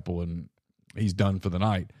misses a couple and he's done for the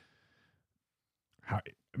night.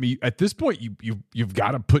 At this point, you've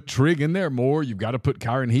got to put Trigg in there more. You've got to put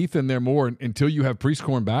Kyron Heath in there more until you have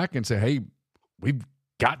Prieskorn back and say, hey, we've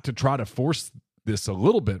got to try to force this a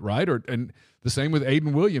little bit, right? And the same with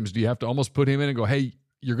Aiden Williams. Do you have to almost put him in and go, hey,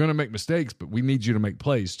 you're going to make mistakes, but we need you to make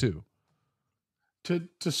plays too?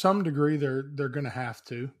 To some degree, they're going to have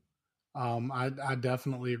to. I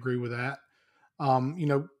definitely agree with that.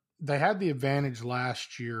 They had the advantage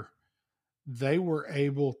last year. They were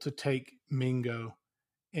able to take Mingo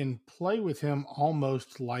and play with him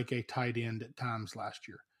almost like a tight end at times last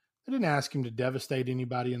year. They didn't ask him to devastate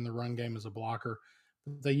anybody in the run game as a blocker.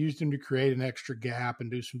 They used him to create an extra gap and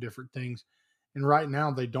do some different things. And right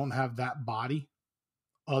now they don't have that body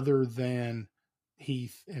other than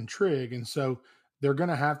Heath and Trigg. And so they're going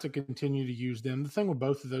to have to continue to use them. The thing with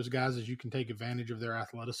both of those guys is you can take advantage of their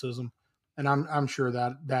athleticism. And I'm sure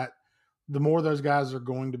that the more those guys are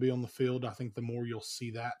going to be on the field, I think the more you'll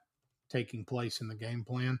see that taking place in the game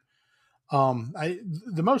plan.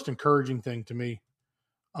 The most encouraging thing to me,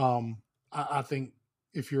 I think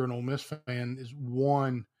if you're an Ole Miss fan, is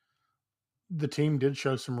one, the team did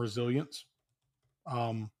show some resilience.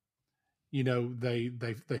 They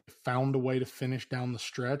found a way to finish down the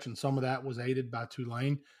stretch, and some of that was aided by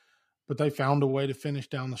Tulane, but they found a way to finish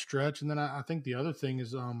down the stretch. And then I think the other thing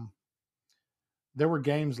is there were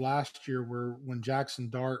games last year where when Jackson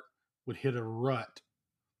Dart would hit a rut,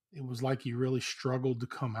 it was like he really struggled to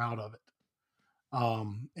come out of it.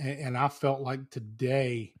 And I felt like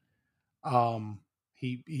today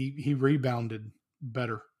he rebounded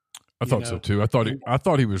better. I thought so too. I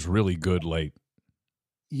thought he was really good late.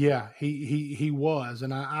 Yeah, he was.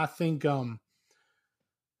 And I think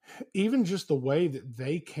even just the way that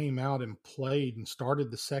they came out and played and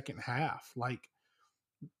started the second half, like,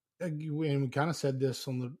 and we kind of said this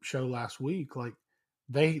on the show last week, like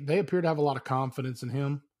they appear to have a lot of confidence in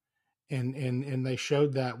him. And they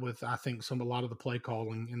showed that with, I think, a lot of the play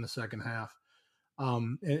calling in the second half.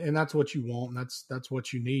 And that's what you want. And that's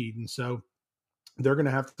what you need. And so they're going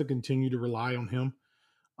to have to continue to rely on him.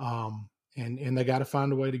 And they got to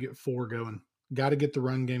find a way to get four going, got to get the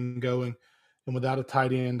run game going. And without a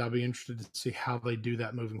tight end, I'll be interested to see how they do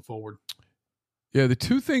that moving forward. Yeah. The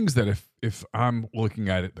two things that if I'm looking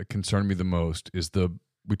at it that concern me the most is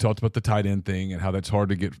we talked about the tight end thing and how that's hard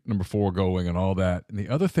to get number 4 going and all that. And the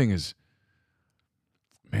other thing is,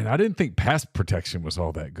 man, I didn't think pass protection was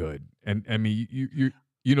all that good. And I mean,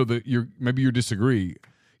 maybe you disagree.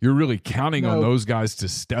 You're really counting on those guys to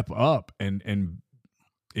step up and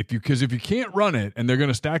because if you can't run it and they're going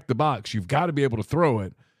to stack the box, you've got to be able to throw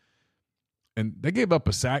it. And they gave up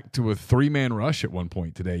a sack to a 3-man rush at one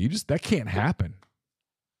point today. That can't happen.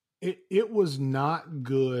 It was not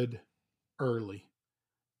good early.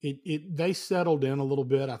 They settled in a little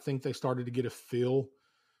bit. I think they started to get a feel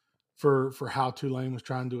for how Tulane was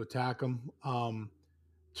trying to attack them.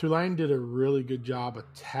 Tulane did a really good job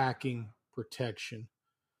attacking protection.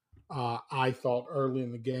 I thought early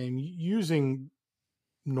in the game using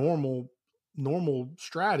normal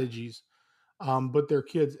strategies, but their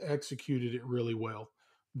kids executed it really well.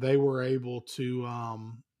 They were able to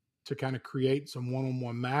kind of create some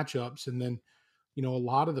one-on-one matchups, and then a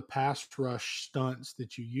lot of the pass rush stunts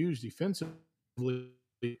that you use defensively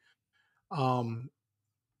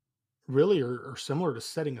really are similar to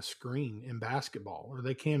setting a screen in basketball, or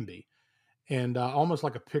they can be, and almost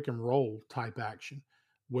like a pick and roll type action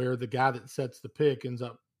where the guy that sets the pick ends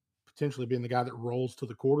up potentially being the guy that rolls to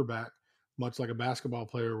the quarterback, much like a basketball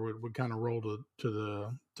player would kind of roll to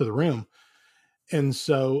the rim. And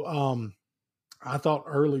so I thought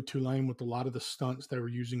early Tulane, with a lot of the stunts they were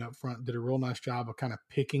using up front, did a real nice job of kind of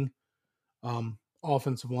picking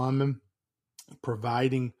offensive linemen,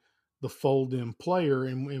 providing the fold-in player.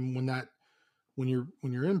 And when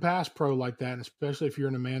you're in pass pro like that, and especially if you're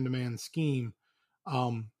in a man-to-man scheme,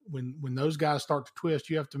 when those guys start to twist,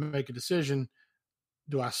 you have to make a decision.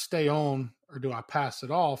 Do I stay on or do I pass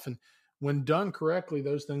it off? And when done correctly,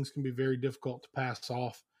 those things can be very difficult to pass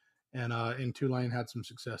off. And Tulane had some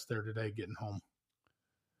success there today getting home.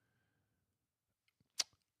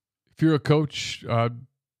 If you're a coach,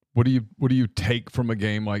 what do you take from a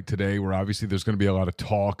game like today, where obviously there's going to be a lot of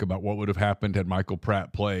talk about what would have happened had Michael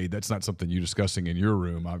Pratt played? That's not something you're discussing in your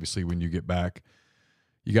room. Obviously, when you get back,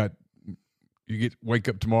 wake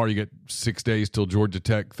up tomorrow. You get 6 days till Georgia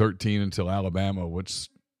Tech, 13 until Alabama. What's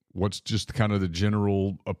just kind of the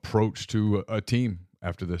general approach to a team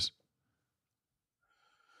after this?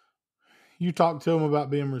 You talk to them about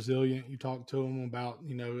being resilient. You talk to them about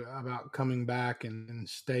about coming back and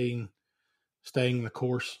staying the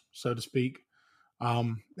course, so to speak.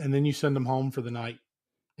 And then you send them home for the night,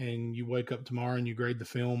 and you wake up tomorrow and you grade the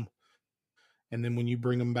film. And then when you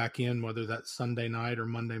bring them back in, whether that's Sunday night or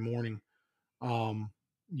Monday morning,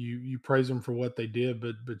 you praise them for what they did,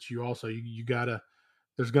 but you also you gotta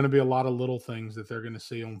there's going to be a lot of little things that they're going to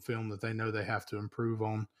see on film that they know they have to improve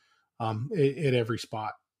on at every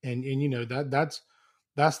spot. And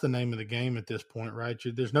that's the name of the game at this point, right?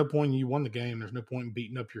 There's no point in you won the game. There's no point in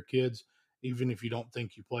beating up your kids, even if you don't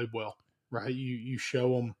think you played well, right? You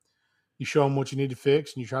show them what you need to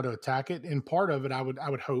fix, and you try to attack it. And part of it, I would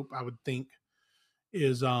think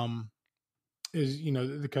is the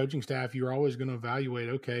coaching staff. You're always going to evaluate,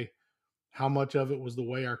 okay, how much of it was the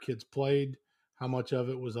way our kids played, how much of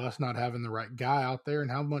it was us not having the right guy out there, and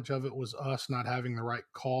how much of it was us not having the right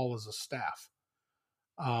call as a staff.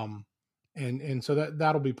 And so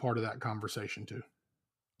that'll be part of that conversation too.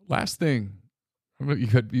 Last thing,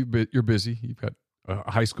 you're busy. You've got a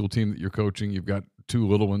high school team that you're coaching. You've got 2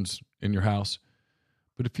 little ones in your house.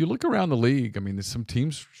 But if you look around the league, I mean, there's some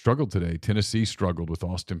teams struggled today. Tennessee struggled with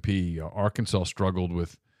Austin Peay. Arkansas struggled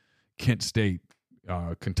with Kent State.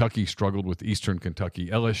 Kentucky struggled with Eastern Kentucky.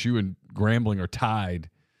 LSU and Grambling are tied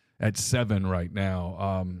at 7 right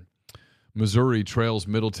now. Missouri trails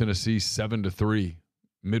Middle Tennessee 7-3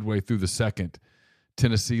 midway through the second.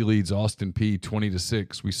 Tennessee leads Austin Peay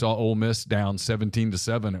 20-6. We saw Ole Miss down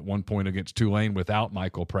 17-7 at one point against Tulane without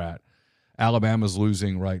Michael Pratt. Alabama's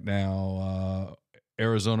losing right now.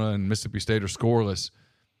 Arizona and Mississippi State are scoreless.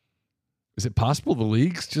 Is it possible the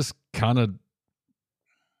league's just kind of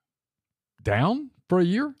down for a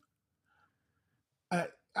year?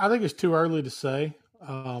 I think it's too early to say.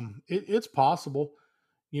 It's possible.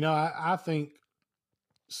 I think,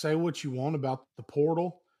 say what you want about the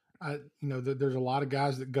portal. There's a lot of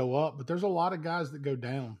guys that go up, but there's a lot of guys that go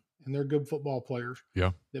down, and they're good football players.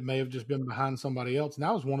 Yeah, that may have just been behind somebody else. And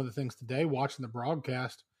that was one of the things today, watching the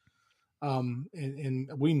broadcast. And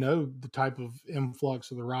we know the type of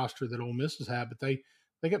influx of the roster that Ole Miss has had, but they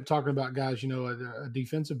kept talking about guys, a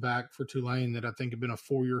defensive back for Tulane that I think had been a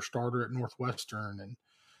 4-year starter at Northwestern, and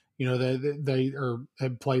they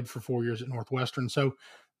had played for 4 years at Northwestern. So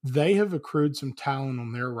they have accrued some talent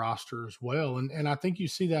on their roster as well. And I think you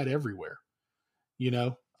see that everywhere,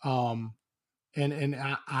 and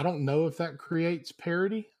I don't know if that creates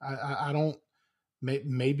parity. I don't,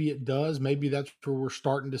 maybe it does. Maybe that's where we're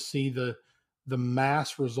starting to see the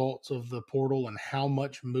mass results of the portal and how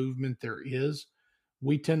much movement there is.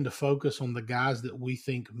 We tend to focus on the guys that we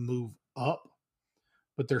think move up,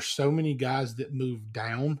 but there's so many guys that move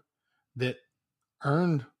down that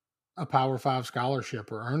earned a Power 5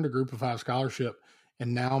 scholarship or earned a Group of 5 scholarship,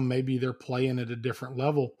 and now maybe they're playing at a different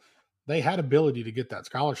level. They had ability to get that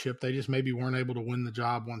scholarship. They just maybe weren't able to win the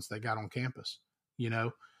job once they got on campus,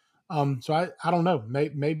 So I don't know.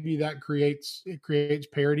 Maybe that creates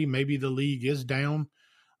parity. Maybe the league is down.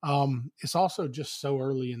 It's also just so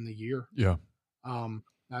early in the year. Yeah.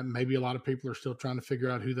 Maybe a lot of people are still trying to figure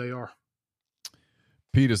out who they are.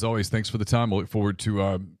 Pete, as always, thanks for the time. We'll look forward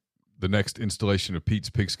to the next installation of Pete's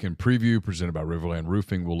Pigskin Preview presented by Riverland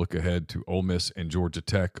Roofing. We'll look ahead to Ole Miss and Georgia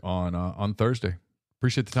Tech on Thursday.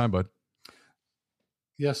 Appreciate the time, bud.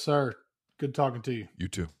 Yes, sir. Good talking to you. You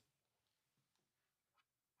too.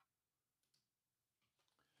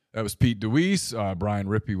 That was Pete DeWeese. Brian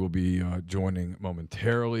Rippey will be joining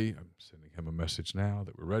momentarily. I'm sending him a message now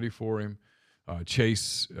that we're ready for him.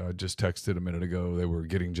 Chase just texted a minute ago. They were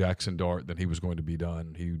getting Jackson Dart, then he was going to be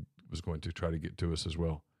done. He was going to try to get to us as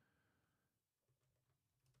well.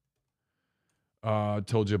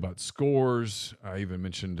 Told you about scores. I even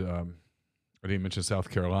mentioned I didn't mention South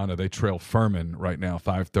Carolina. They trail Furman right now,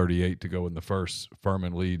 5:38 to go in the first.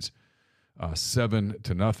 Furman leads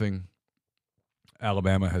 7-0.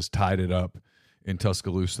 Alabama has tied it up in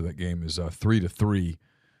Tuscaloosa. That game is 3-3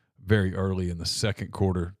 very early in the second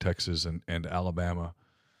quarter, Texas and Alabama.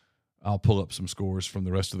 I'll pull up some scores from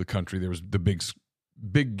the rest of the country. There was the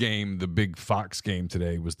big game, the big Fox game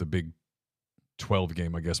today was the Big 12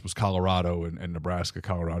 game, I guess, was Colorado and Nebraska.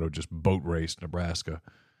 Colorado just boat raced Nebraska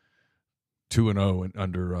 2-0 and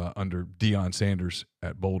under Deion Sanders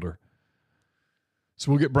at Boulder.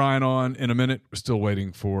 So we'll get Brian on in a minute. We're still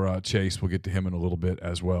waiting for Chase. We'll get to him in a little bit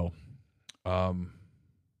as well. The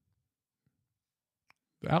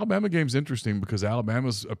Alabama game's interesting because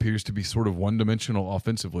Alabama appears to be sort of one-dimensional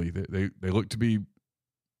offensively. They look to be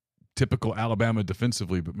typical Alabama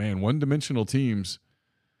defensively, but man, one-dimensional teams,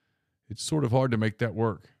 it's sort of hard to make that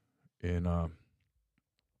work at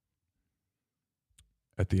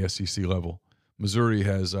the SEC level. Missouri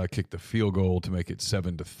has kicked a field goal to make it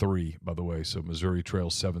 7-3, by the way. So Missouri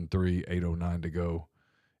trails 7-3, 8:09 to go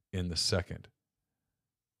in the second.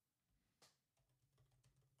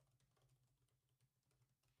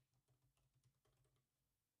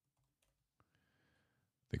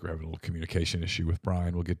 I think we're having a little communication issue with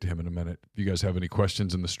Brian. We'll get to him in a minute. If you guys have any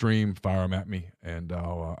questions in the stream, fire them at me, and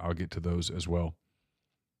I'll get to those as well.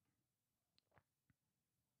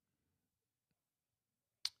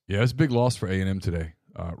 Yeah, it's a big loss for A&M today,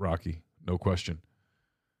 Rocky. No question.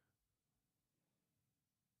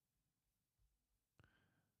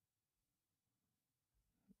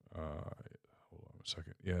 Hold on a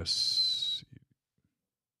second. Yes.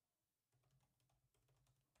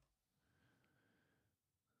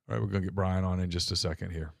 All right, we're going to get Brian on in just a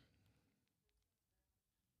second here.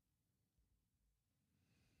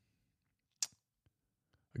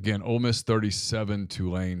 Again, Ole Miss 37,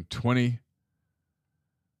 Tulane 20.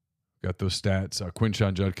 Got those stats.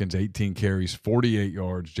 Quinshon Judkins, 18 carries, 48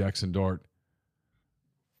 yards. Jackson Dart,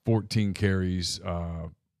 14 carries,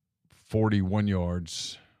 41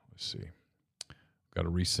 yards. Let's see. Got to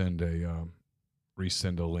resend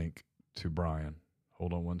a link to Brian.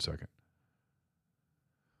 Hold on one second.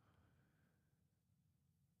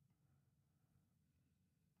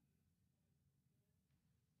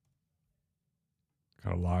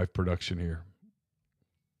 Kind of live production here.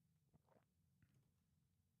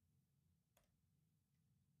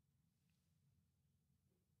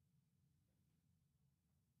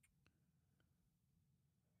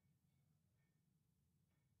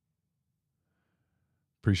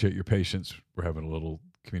 Appreciate your patience. We're having a little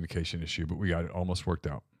communication issue, but we got it almost worked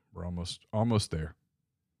out. We're almost there.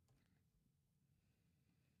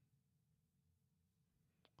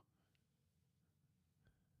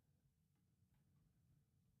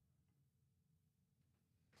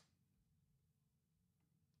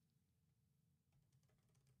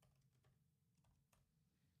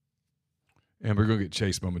 And we're going to get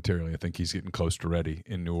Chase momentarily. I think he's getting close to ready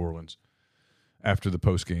in New Orleans after the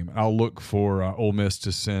postgame. I'll look for Ole Miss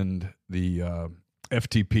to send the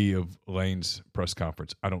FTP of Lane's press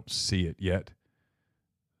conference. I don't see it yet.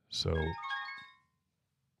 So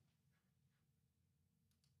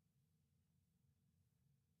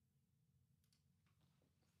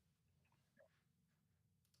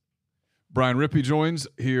Brian Rippey joins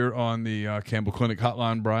here on the Campbell Clinic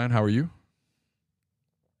hotline. Brian, how are you?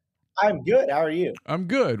 I'm good. How are you? I'm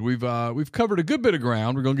good. We've covered a good bit of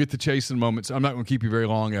ground. We're going to get to Chase in moments. I'm not going to keep you very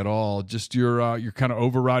long at all. Just your kind of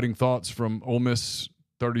overriding thoughts from Ole Miss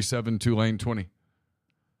 37, Tulane 20.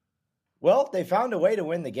 Well, they found a way to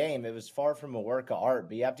win the game. It was far from a work of art,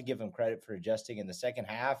 but you have to give them credit for adjusting in the second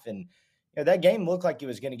half. And that game looked like it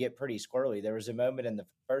was going to get pretty squirrely. There was a moment in the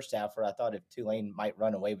first half where I thought if Tulane might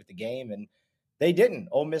run away with the game, and they didn't.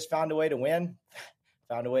 Ole Miss found a way to win.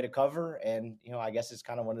 Found a way to cover, and I guess it's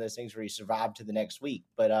kind of one of those things where you survive to the next week.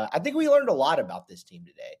 But I think we learned a lot about this team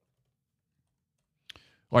today.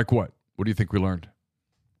 Like what? What do you think we learned?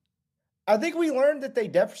 I think we learned that they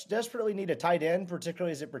desperately need a tight end,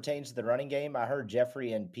 particularly as it pertains to the running game. I heard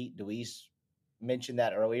Jeffrey and Pete DeWeese mention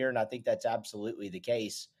that earlier, and I think that's absolutely the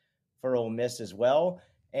case for Ole Miss as well.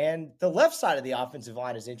 And the left side of the offensive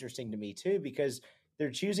line is interesting to me too, because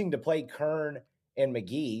they're choosing to play Kern and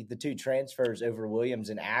McGee, the two transfers over Williams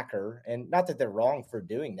and Acker. And not that they're wrong for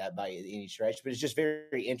doing that by any stretch, but it's just very,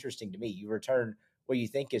 very interesting to me. You return what you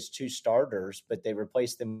think is two starters, but they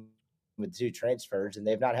replace them with two transfers, and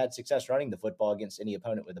they've not had success running the football against any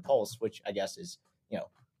opponent with a pulse, which I guess is,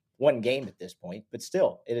 one game at this point. But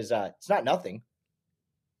still, it is it's not nothing.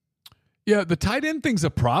 Yeah, the tight end thing's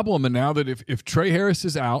a problem. And now that if Trey Harris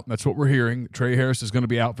is out, that's what we're hearing, Trey Harris is going to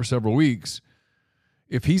be out for several weeks.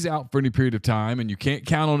 If he's out for any period of time and you can't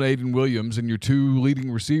count on Aiden Williams and your two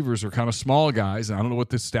leading receivers are kind of small guys, and I don't know what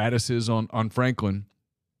the status is on Franklin,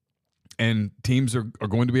 and teams are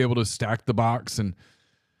going to be able to stack the box, and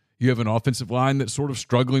you have an offensive line that's sort of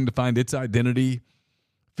struggling to find its identity,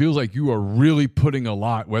 feels like you are really putting a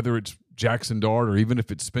lot, whether it's Jackson Dart or even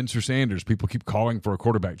if it's Spencer Sanders. People keep calling for a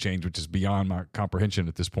quarterback change, which is beyond my comprehension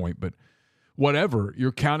at this point. But whatever,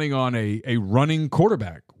 you're counting on a running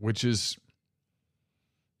quarterback, which is –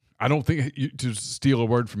 I don't think, to steal a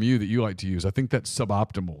word from you that you like to use, I think that's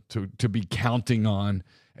suboptimal to be counting on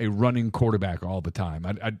a running quarterback all the time.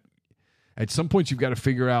 At some point, you've got to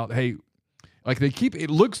figure out, hey, like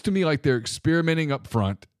it looks to me like they're experimenting up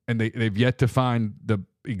front, and they've yet to find the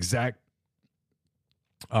exact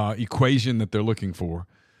equation that they're looking for.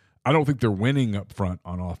 I don't think they're winning up front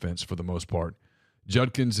on offense for the most part.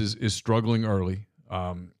 Judkins is struggling early,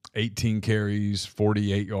 18 carries,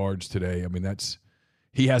 48 yards today. I mean,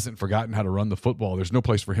 he hasn't forgotten how to run the football. There's no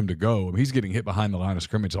place for him to go. I mean, he's getting hit behind the line of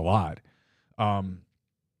scrimmage a lot. I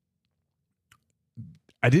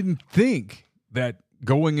didn't think that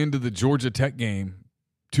going into the Georgia Tech game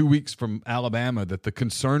 2 weeks from Alabama that the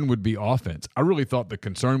concern would be offense. I really thought the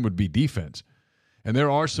concern would be defense. And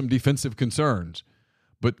there are some defensive concerns.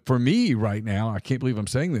 But for me right now, I can't believe I'm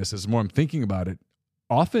saying this, as more I'm thinking about it,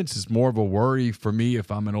 offense is more of a worry for me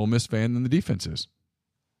if I'm an Ole Miss fan than the defense is.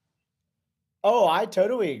 Oh, I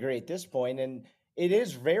totally agree at this point. And it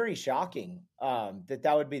is very shocking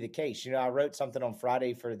that would be the case. I wrote something on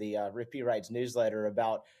Friday for the Rippy Writes newsletter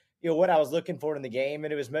about what I was looking for in the game,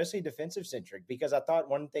 and it was mostly defensive centric because I thought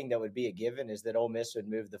one thing that would be a given is that Ole Miss would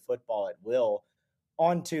move the football at will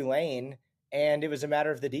on Tulane, and it was a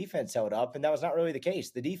matter of the defense held up, and that was not really the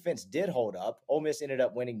case. The defense did hold up. Ole Miss ended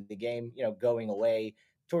up winning the game, going away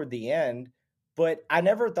toward the end. But I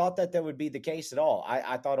never thought that would be the case at all.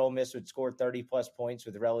 I thought Ole Miss would score 30-plus points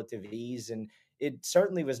with relative ease, and it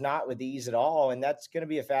certainly was not with ease at all. And that's going to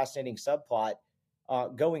be a fascinating subplot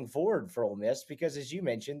going forward for Ole Miss because, as you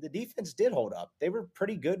mentioned, the defense did hold up. They were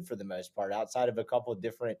pretty good for the most part, outside of a couple of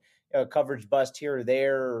different coverage busts here or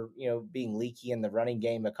there, or, being leaky in the running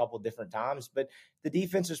game a couple of different times. But the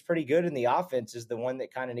defense was pretty good, and the offense is the one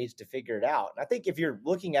that kind of needs to figure it out. And I think if you're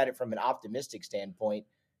looking at it from an optimistic standpoint,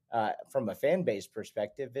 from a fan base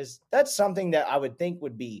perspective, that's something that I would think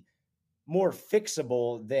would be more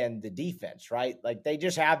fixable than the defense, right? Like they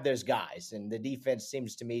just have those guys, and the defense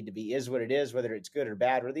seems to me to be is what it is, whether it's good or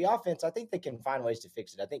bad. Or the offense, I think they can find ways to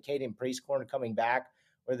fix it. I think Caden Prieskorn coming back,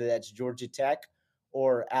 whether that's Georgia Tech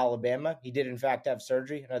or Alabama, he did in fact have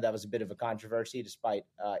surgery. I know that was a bit of a controversy, despite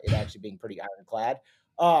it actually being pretty ironclad.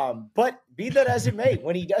 But be that as it may,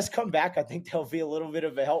 when he does come back, I think there'll be a little bit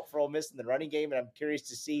of a help for Ole Miss in the running game, and I'm curious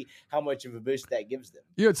to see how much of a boost that gives them.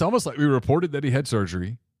 Yeah, it's almost like we reported that he had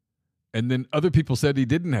surgery, and then other people said he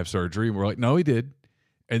didn't have surgery, and we're like, no, he did.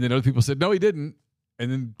 And then other people said, no, he didn't.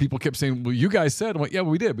 And then people kept saying, well, you guys said. I'm like, yeah,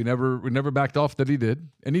 well, we did. We never backed off that he did,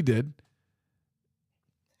 and he did.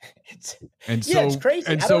 It's crazy.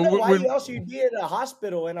 And I so don't know why else you'd be in a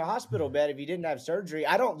hospital bed if you didn't have surgery.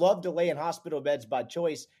 I don't love to lay in hospital beds by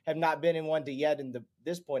choice. Have not been in one to yet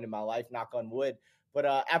this point in my life, knock on wood. But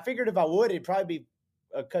I figured if I would, it'd probably be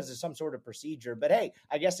because of some sort of procedure. But hey,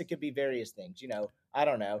 I guess it could be various things. I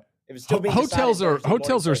don't know. If it's still being hotels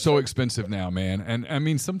are so expensive now, man. And I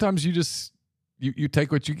mean, sometimes you just you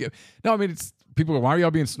take what you get. No, I mean, it's people go, why are y'all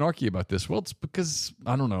being snarky about this? Well, it's because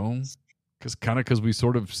I don't know. Because we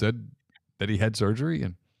sort of said that he had surgery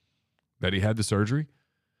and that he had the surgery.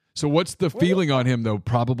 So what's the feeling on him, though?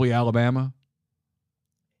 Probably Alabama?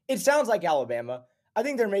 It sounds like Alabama. I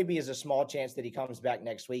think there maybe is a small chance that he comes back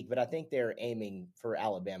next week, but I think they're aiming for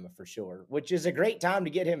Alabama for sure, which is a great time to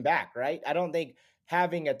get him back, right? I don't think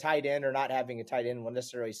having a tight end or not having a tight end will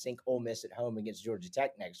necessarily sink Ole Miss at home against Georgia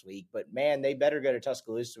Tech next week. But, man, they better go to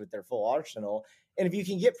Tuscaloosa with their full arsenal. And if you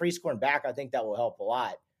can get Prieskorn back, I think that will help a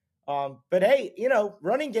lot. But hey,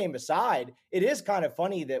 running game aside, it is kind of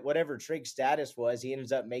funny that whatever Trigg's status was, he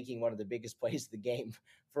ends up making one of the biggest plays of the game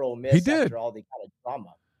for Ole Miss. He did. After all the kind of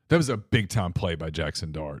drama. That was a big time play by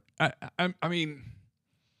Jackson Dart. I mean,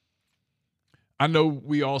 I know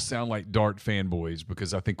we all sound like Dart fanboys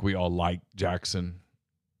because I think we all like Jackson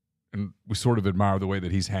and we sort of admire the way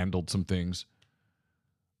that he's handled some things.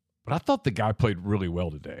 But I thought the guy played really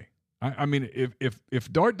well today. I mean,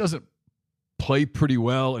 if Dart doesn't play pretty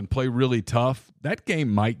well and play really tough, that game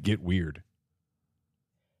might get weird.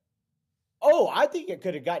 Oh, I think it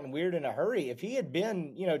could have gotten weird in a hurry. If he had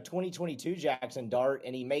been, 2022 Jackson Dart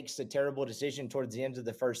and he makes a terrible decision towards the end of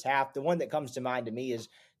the first half, the one that comes to mind to me is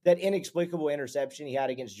that inexplicable interception he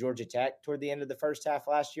had against Georgia Tech toward the end of the first half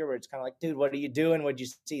last year, where it's kind of like, dude, what are you doing? What'd you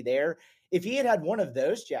see there? If he had one of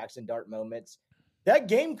those Jackson Dart moments, that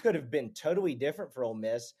game could have been totally different for Ole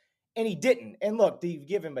Miss. And he didn't. And look, do you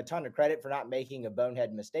give him a ton of credit for not making a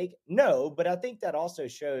bonehead mistake? No, but I think that also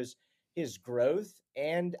shows his growth.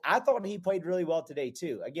 And I thought he played really well today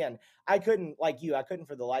too. Again, I couldn't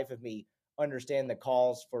for the life of me understand the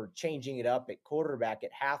calls for changing it up at quarterback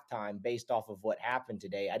at halftime based off of what happened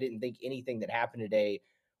today. I didn't think anything that happened today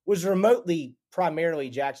was remotely primarily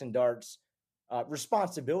Jackson Dart's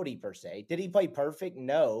responsibility per se. Did he play perfect?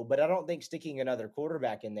 No, but I don't think sticking another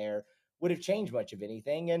quarterback in there would have changed much of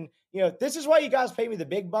anything. And, this is why you guys pay me the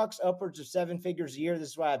big bucks, upwards of 7 figures a year.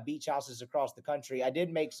 This is why I have beach houses across the country. I did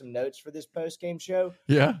make some notes for this post-game show.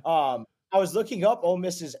 Yeah. I was looking up Ole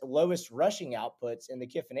Miss's lowest rushing outputs in the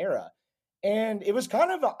Kiffin era. And it was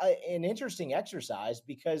kind of an interesting exercise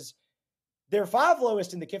because their 5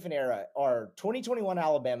 lowest in the Kiffin era are 2021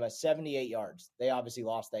 Alabama, 78 yards. They obviously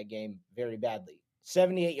lost that game very badly.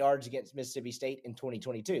 78 yards against Mississippi State in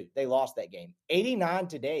 2022. They lost that game. 89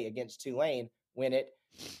 today against Tulane, win it.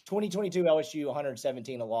 2022 LSU,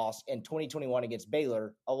 117, a loss. And 2021 against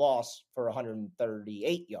Baylor, a loss for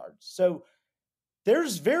 138 yards. So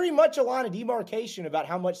there's very much a line of demarcation about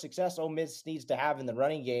how much success Ole Miss needs to have in the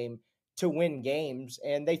running game to win games.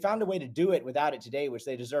 And they found a way to do it without it today, which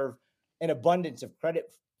they deserve an abundance of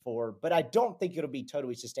credit for. But I don't think it'll be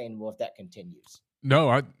totally sustainable if that continues.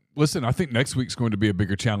 No, listen, I think next week's going to be a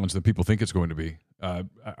bigger challenge than people think it's going to be.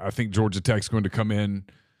 I think Georgia Tech's going to come in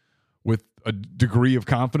with a degree of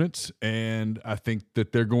confidence, and I think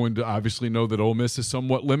that they're going to obviously know that Ole Miss is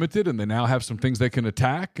somewhat limited, and they now have some things they can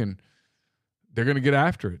attack, and they're going to get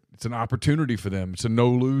after it. It's an opportunity for them. It's a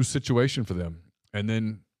no-lose situation for them. And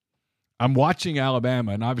then I'm watching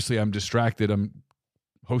Alabama, and obviously I'm distracted. I'm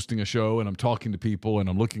hosting a show, and I'm talking to people, and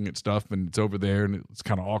I'm looking at stuff, and it's over there, and it's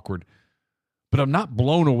kind of awkward. But I'm not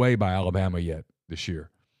blown away by Alabama yet this year.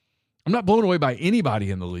 I'm not blown away by anybody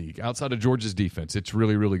in the league outside of Georgia's defense. It's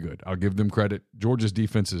really, really good. I'll give them credit. Georgia's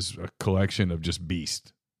defense is a collection of just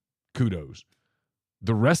beast. Kudos.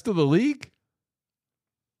 The rest of the league,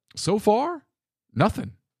 so far,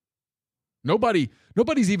 nothing. Nobody's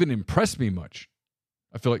even impressed me much.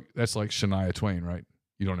 I feel like that's like Shania Twain, right?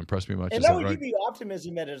 You don't impress me much. And that would give you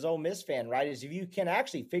optimism as an Ole Miss fan, right? Is if you can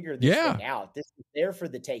actually figure this thing out. This is there for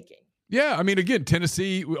the taking. Yeah, I mean, again,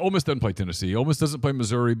 Tennessee, Ole Miss doesn't play Tennessee. Ole Miss doesn't play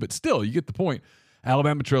Missouri, but still, you get the point.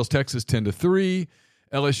 Alabama trails Texas 10-3.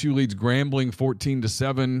 LSU leads Grambling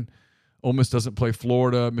 14-7. Ole Miss doesn't play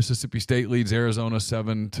Florida. Mississippi State leads Arizona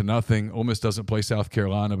 7-0. Ole Miss doesn't play South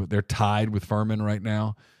Carolina, but they're tied with Furman right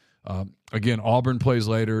now. Again, Auburn plays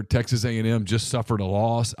later. Texas A&M just suffered a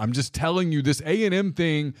loss. I'm just telling you, this A&M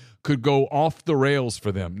thing could go off the rails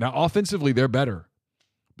for them. Now, offensively, they're better.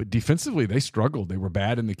 But defensively, they struggled. They were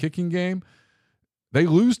bad in the kicking game. They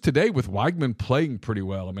lose today with Weigman playing pretty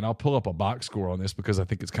well. I mean, I'll pull up a box score on this because I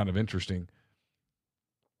think it's kind of interesting.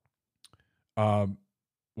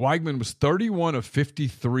 Weigman was 31 of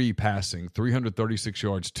 53 passing, 336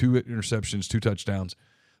 yards, 2 interceptions, 2 touchdowns.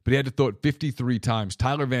 But he had to throw it 53 times.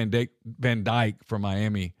 Tyler Van Dyke from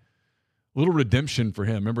Miami, a little redemption for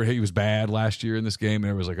him. Remember, he was bad last year in this game, and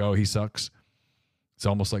everybody was like, oh, he sucks. It's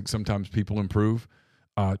almost like sometimes people improve.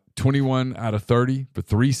 21 out of 30 for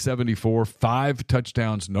 374, 5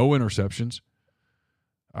 touchdowns, no interceptions.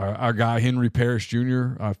 Our guy, Henry Parrish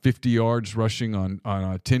Jr., 50 yards rushing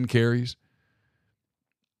on 10 carries.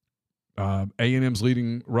 A&M's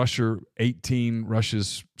leading rusher, 18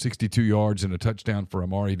 rushes, 62 yards, and a touchdown for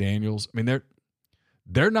Amari Daniels. I mean,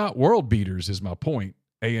 they're not world beaters, is my point,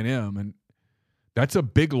 A&M, and that's a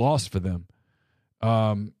big loss for them.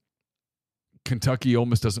 Kentucky, Ole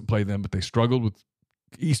Miss doesn't play them, but they struggled with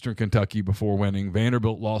Eastern Kentucky before winning.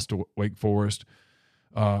 Vanderbilt lost to Wake Forest.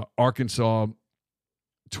 Arkansas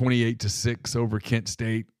 28-6 over Kent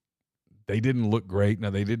State. They didn't look great. Now,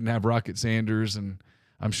 they didn't have Rocket Sanders, and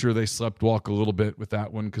I'm sure they slept walk a little bit with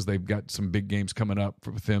that one because they've got some big games coming up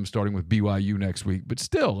with them, starting with BYU next week. But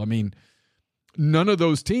still, I mean, none of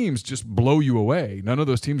those teams just blow you away. None of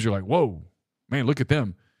those teams are like, whoa, man, look at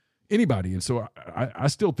them. Anybody. And so I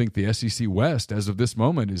still think the SEC West, as of this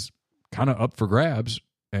moment, is kind of up for grabs,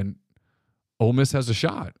 and Ole Miss has a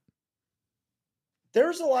shot.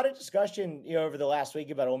 There's a lot of discussion, over the last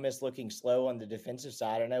week about Ole Miss looking slow on the defensive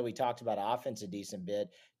side. I know we talked about offense a decent bit.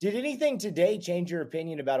 Did anything today change your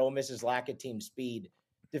opinion about Ole Miss's lack of team speed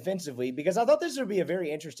defensively? Because I thought this would be a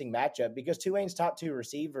very interesting matchup because Tulane's top 2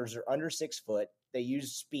 receivers are under 6 foot. They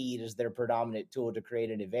use speed as their predominant tool to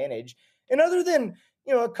create an advantage. And other than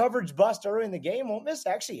a coverage bust early in the game, Ole Miss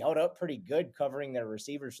actually held up pretty good covering their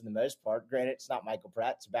receivers for the most part. Granted, it's not Michael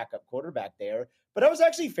Pratt, it's a backup quarterback there. But I was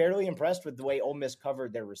actually fairly impressed with the way Ole Miss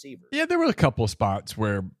covered their receivers. Yeah, there were a couple of spots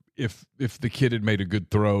where if the kid had made a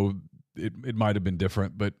good throw, it might have been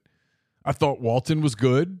different. But I thought Walton was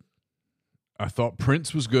good. I thought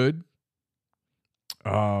Prince was good.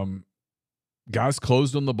 Guys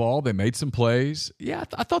closed on the ball. They made some plays. Yeah,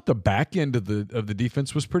 I thought the back end of the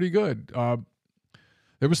defense was pretty good.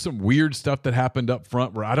 There was some weird stuff that happened up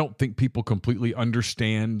front where I don't think people completely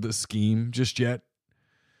understand the scheme just yet.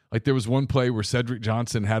 Like there was one play where Cedric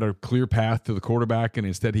Johnson had a clear path to the quarterback, and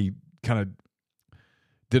instead he kind of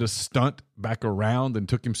did a stunt back around and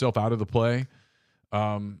took himself out of the play.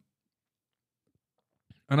 And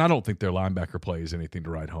I don't think their linebacker play is anything to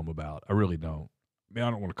write home about. I really don't. I mean,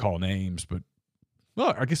 I don't want to call names, but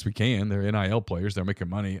well, I guess we can. They're NIL players. They're making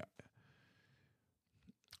money.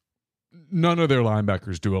 None of their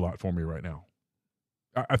linebackers do a lot for me right now.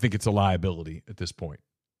 I think it's a liability at this point.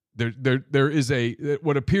 There is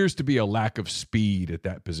what appears to be a lack of speed at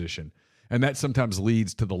that position, and that sometimes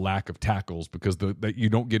leads to the lack of tackles because that you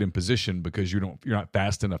don't get in position because you're not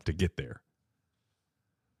fast enough to get there.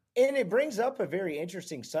 And it brings up a very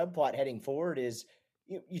interesting subplot heading forward is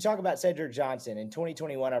you talk about Cedric Johnson. In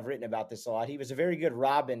 2021, I've written about this a lot. He was a very good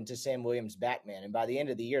Robin to Sam Williams' Batman. And by the end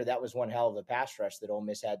of the year, that was one hell of a pass rush that Ole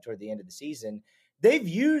Miss had toward the end of the season. They've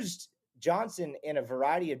used Johnson in a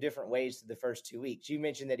variety of different ways through the first 2 weeks. You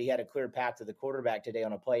mentioned that he had a clear path to the quarterback today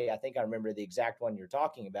on a play. I think I remember the exact one you're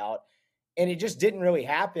talking about. And it just didn't really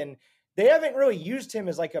happen. they haven't really used him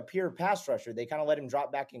as like a pure pass rusher. They kind of let him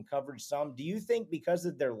drop back in coverage some. Do you think because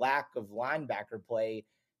of their lack of linebacker play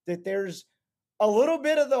that there's a little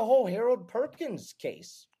bit of the whole Harold Perkins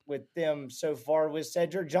case with them so far with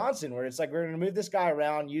Cedric Johnson, where it's like, we're going to move this guy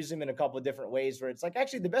around, use him in a couple of different ways, where it's like,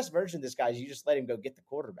 actually the best version of this guy is you just let him go get the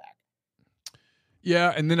quarterback.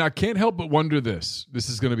 Yeah, and then I can't help but wonder this. This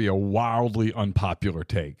is going to be a wildly unpopular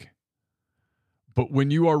take. But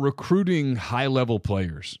when you are recruiting high-level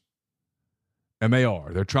players, and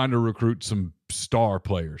they're trying to recruit some star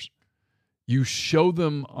players, you show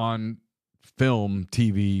them on film,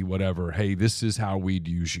 TV, whatever, hey, this is how we'd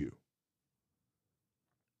use you.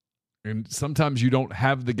 And sometimes you don't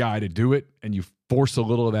have the guy to do it, and you force a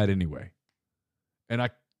little of that anyway. And I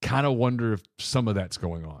kind of wonder if some of that's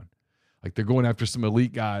going on. Like they're going after some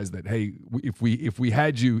elite guys that, hey, if we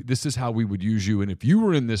had you, this is how we would use you. And if you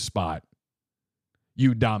were in this spot,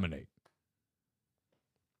 you dominate.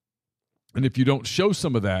 And if you don't show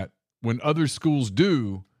some of that, when other schools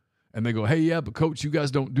do, and they go, hey, yeah, but coach, you guys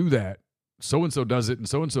don't do that. So-and-so does it, and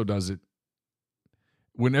so-and-so does it.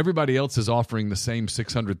 When everybody else is offering the same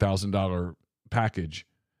 $600,000 package,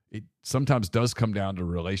 it sometimes does come down to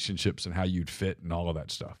relationships and how you'd fit and all of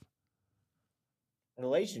that stuff.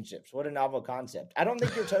 Relationships, what a novel concept. I don't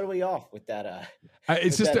think you're totally off with that.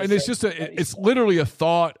 It's literally a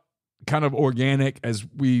thought, kind of organic as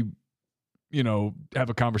we, have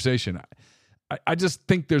a conversation. I just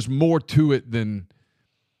think there's more to it than,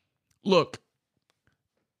 look,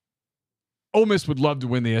 Ole Miss would love to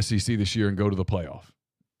win the SEC this year and go to the playoff.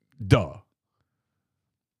 Duh.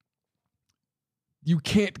 You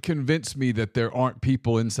can't convince me that there aren't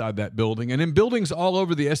people inside that building, and in buildings all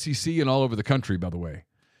over the SEC and all over the country, by the way,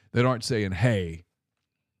 that aren't saying, hey,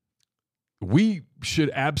 we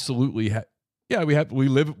should absolutely we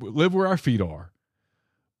live where our feet are,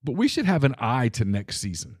 but we should have an eye to next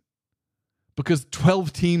season because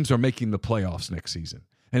 12 teams are making the playoffs next season,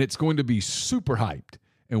 and it's going to be super hyped,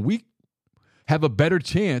 and we have a better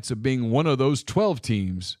chance of being one of those 12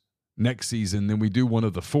 teams next season than we do one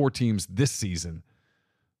of the 4 teams this season.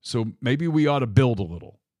 So maybe we ought to build a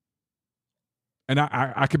little. And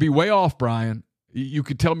I could be way off, Brian. You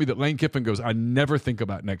could tell me that Lane Kiffin goes, I never think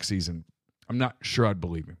about next season. I'm not sure I'd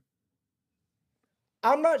believe him.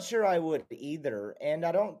 I'm not sure I would either. And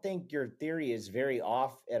I don't think your theory is very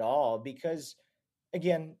off at all because,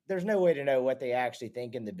 again, there's no way to know what they actually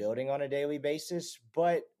think in the building on a daily basis.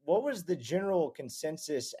 But what was the general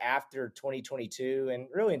consensus after 2022 and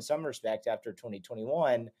really in some respect after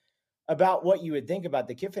 2021 about what you would think about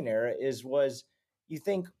the Kiffin era was you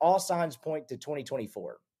think all signs point to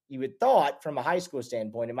 2024. You would thought from a high school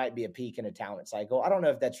standpoint, it might be a peak in a talent cycle. I don't know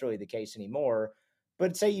if that's really the case anymore,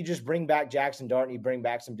 but say you just bring back Jackson Dart and you bring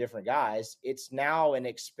back some different guys. It's now an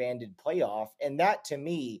expanded playoff. And that to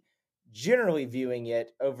me, generally viewing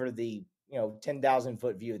it over the 10,000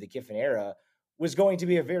 foot view of the Kiffin era was going to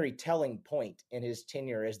be a very telling point in his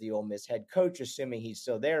tenure as the Ole Miss head coach, assuming he's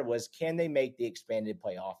still there, was can they make the expanded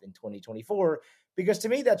playoff in 2024? Because to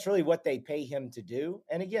me, that's really what they pay him to do.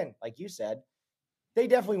 And again, like you said, they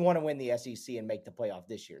definitely want to win the SEC and make the playoff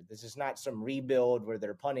this year. This is not some rebuild where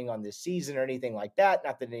they're punting on this season or anything like that.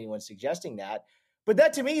 Not that anyone's suggesting that. But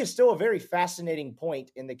that to me is still a very fascinating point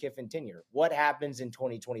in the Kiffin tenure. What happens in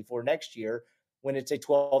 2024 next year when it's a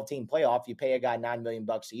 12-team playoff? You pay a guy $9 million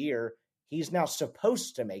a year. He's now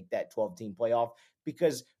supposed to make that 12-team playoff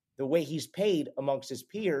because the way he's paid amongst his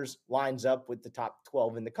peers lines up with the top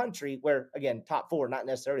 12 in the country, where, again, top 4, not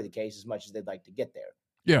necessarily the case as much as they'd like to get there.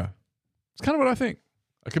 Yeah. It's kind of what I think.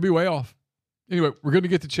 I could be way off. Anyway, we're going to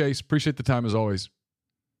get to Chase. Appreciate the time as always.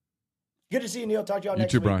 Good to see you, Neil. Talk to y'all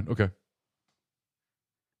next week. week. You too, Brian. Okay.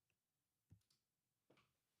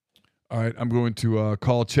 All right, I'm going to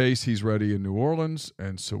call Chase. He's ready in New Orleans,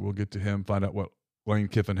 and so we'll get to him, find out what Lane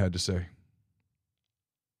Kiffin had to say.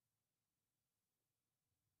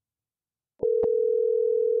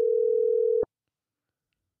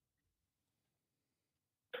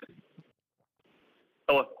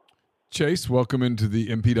 Hello. Chase, welcome into the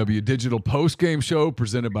MPW Digital Postgame Show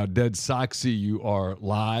presented by DeadSoxy. You are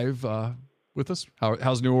live with us.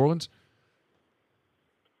 How's New Orleans?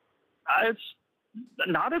 It's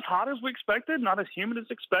not as hot as we expected, not as humid as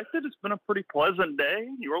expected. It's been a pretty pleasant day.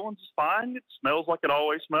 New Orleans is fine. It smells like it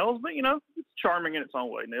always smells, but, it's charming in its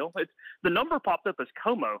own way, Neil. The number popped up as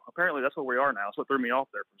Como. Apparently that's where we are now, so it threw me off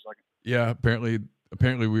there for a second. Yeah,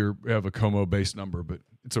 apparently we have a Como-based number, but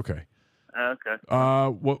it's okay. Okay.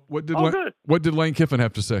 What did Lane Kiffin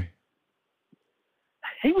have to say?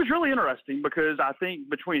 He was really interesting because I think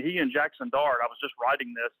between he and Jackson Dart, I was just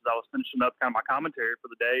writing this as I was finishing up kind of my commentary for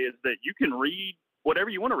the day, is that you can read whatever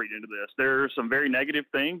you want to read into this. There are some very negative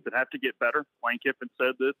things that have to get better. Lane Kiffin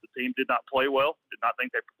said this. The team did not play well, did not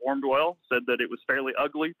think they performed well, said that it was fairly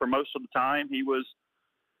ugly for most of the time. He was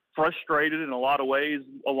frustrated in a lot of ways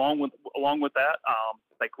along with that.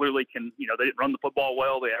 They clearly can, they didn't run the football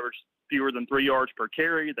well. They averaged fewer than 3 yards per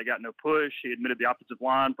carry. They got no push. He admitted the offensive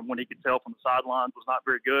line, from what he could tell from the sidelines, was not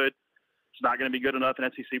very good. It's not going to be good enough in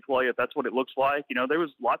SEC play if that's what it looks like. There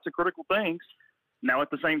was lots of critical things. Now,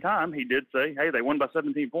 at the same time, he did say, hey, they won by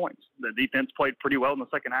 17 points. The defense played pretty well in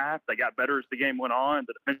the second half. They got better as the game went on.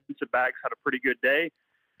 The defensive backs had a pretty good day.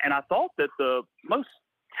 And I thought that the most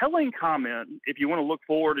telling comment, if you want to look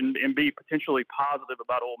forward and be potentially positive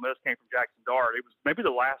about Ole Miss, came from Jackson Dart. It was maybe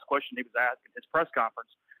the last question he was asked in his press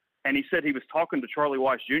conference. And he said he was talking to Charlie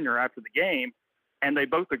Weiss Jr. after the game, and they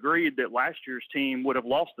both agreed that last year's team would have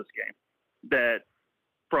lost this game. That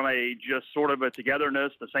from a just sort of a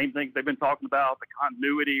togetherness, the same things they've been talking about, the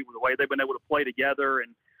continuity, the way they've been able to play together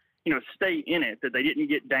and, stay in it, that they didn't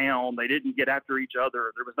get down, they didn't get after each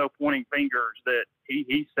other. There was no pointing fingers. That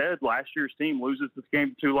he said last year's team loses this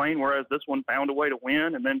game to Tulane, whereas this one found a way to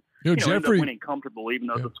win, and then Jeffrey, ended up winning comfortably, even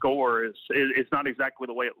though the score is not exactly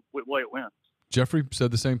the way it went. Jeffrey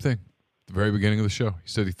said the same thing at the very beginning of the show. He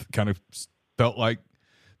said he kind of felt like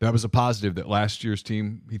that was a positive, that last year's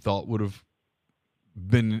team he thought would have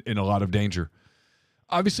been in a lot of danger.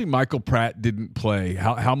 Obviously, Michael Pratt didn't play.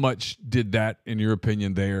 How much did that, in your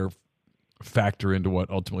opinion, there factor into what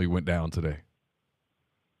ultimately went down today?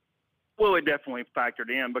 Well, it definitely factored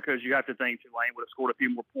in, because you have to think Tulane would have scored a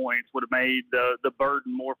few more points, would have made the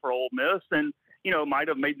burden more for Ole Miss, and might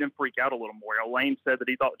have made them freak out a little more. Lane said that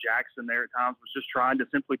he thought Jackson there at times was just trying to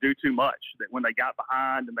simply do too much, that when they got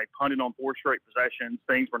behind and they punted on 4 straight possessions,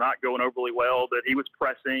 things were not going overly well, that he was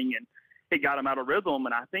pressing and it got him out of rhythm.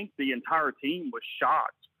 And I think the entire team was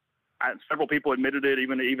shocked. Several people admitted it,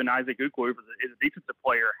 even Isaac Ukwu is a defensive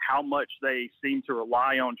player, how much they seem to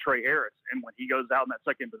rely on Trey Harris. And when he goes out in that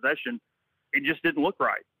second possession, it just didn't look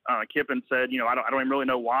right. Kiffin said, I don't even really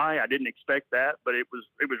know why. I didn't expect that, but it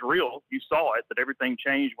was real. You saw it, that everything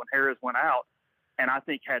changed when Harris went out. And I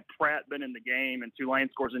think had Pratt been in the game and Tulane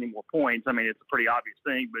scores any more points, I mean, it's a pretty obvious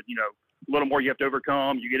thing, but, a little more you have to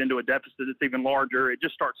overcome. You get into a deficit that's even larger. It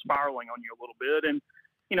just starts spiraling on you a little bit. And,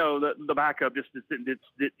 the backup just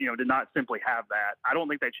did not simply have that. I don't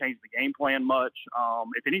think they changed the game plan much.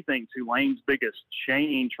 If anything, Tulane's biggest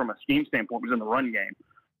change from a scheme standpoint was in the run game.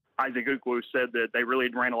 Isaac Ukwu said that they really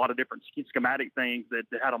ran a lot of different schematic things that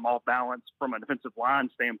had them off balance from a defensive line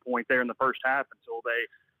standpoint there in the first half until they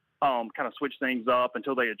kind of switched things up,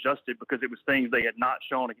 until they adjusted, because it was things they had not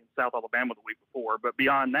shown against South Alabama the week before. But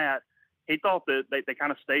beyond that, he thought that they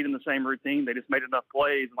kind of stayed in the same routine. They just made enough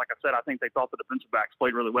plays. And like I said, I think they thought the defensive backs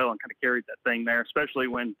played really well and kind of carried that thing there, especially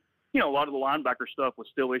when, a lot of the linebacker stuff was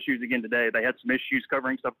still issues again today. They had some issues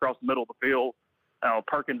covering stuff across the middle of the field.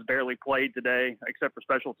 Perkins barely played today, except for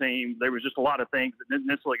special teams. There was just a lot of things that didn't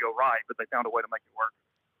necessarily go right, but they found a way to make it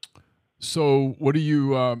work. So what do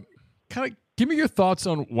you kind of give me your thoughts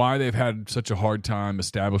on why they've had such a hard time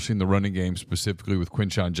establishing the running game, specifically with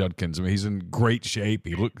Quinshon Judkins? I mean, he's in great shape.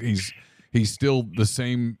 He's still the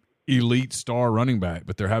same elite star running back,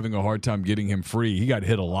 but they're having a hard time getting him free. He got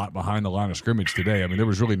hit a lot behind the line of scrimmage today. I mean, there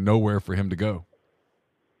was really nowhere for him to go.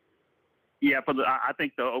 Yeah, I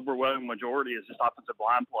think the overwhelming majority is just offensive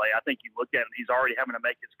line play. I think you look at it, he's already having to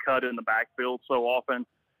make his cut in the backfield so often.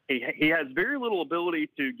 He has very little ability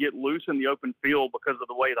to get loose in the open field because of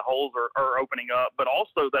the way the holes are opening up, but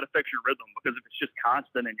also that affects your rhythm, because if it's just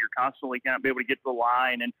constant and you're constantly can't be able to get to the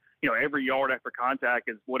line, and every yard after contact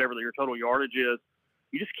is whatever your total yardage is,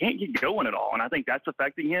 you just can't get going at all. And I think that's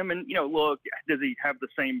affecting him. And, look, does he have the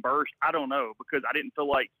same burst? I don't know, because I didn't feel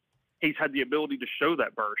like he's had the ability to show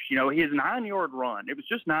that burst. His 9-yard run, it was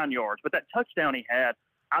just 9 yards, but that touchdown he had,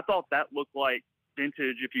 I thought that looked like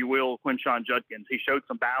vintage, if you will, Quinshon Judkins. He showed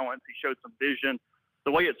some balance. He showed some vision.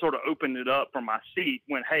 The way it sort of opened it up from my seat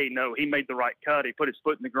when, hey, no, he made the right cut. He put his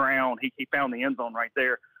foot in the ground. He found the end zone right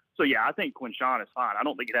there. So, yeah, I think Quinshon is fine. I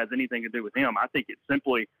don't think it has anything to do with him. I think it's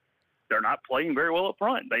simply they're not playing very well up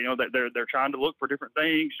front. They're trying to look for different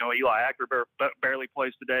things. Eli Acker barely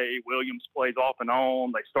plays today. Williams plays off and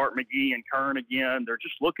on. They start McGee and Kern again. They're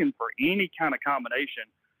just looking for any kind of combination.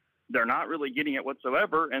 They're not really getting it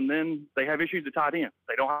whatsoever, and then they have issues at tight end.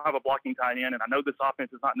 They don't have a blocking tight end, and I know this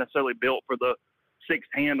offense is not necessarily built for the sixth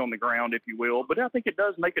hand on the ground, if you will, but I think it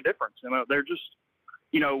does make a difference. They're just,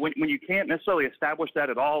 when you can't necessarily establish that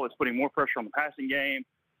at all, it's putting more pressure on the passing game.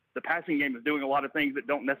 the passing game is doing a lot of things that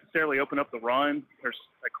don't necessarily open up the run. There's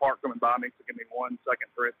a Clark coming by me, so give me 1 second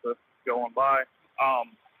for it to go on by.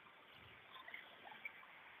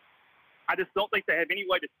 I just don't think they have any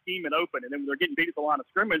way to scheme it open, and then they're getting beat at the line of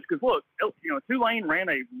scrimmage. Because look, Tulane ran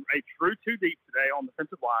a true 2 deep today on the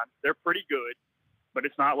defensive line. They're pretty good, but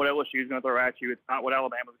it's not what LSU is going to throw at you. It's not what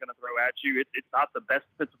Alabama is going to throw at you. It's not the best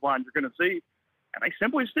defensive line you're going to see, and they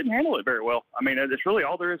simply just didn't handle it very well. I mean, it's really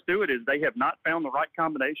all there is to it is they have not found the right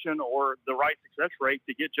combination or the right success rate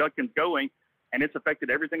to get Judkins going, and it's affected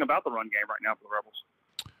everything about the run game right now for the Rebels.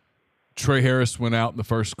 Trey Harris went out in the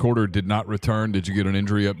first quarter, did not return. Did you get an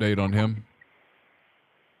injury update on him?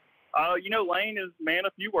 Lane is man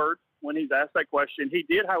of few words when he's asked that question. He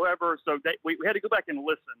did, however, so we had to go back and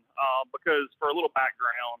listen because for a little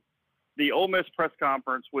background, the Ole Miss press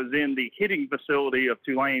conference was in the hitting facility of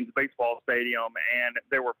Tulane's baseball stadium, and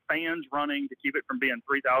there were fans running to keep it from being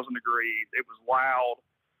 3,000 degrees. It was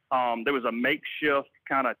loud. There was a makeshift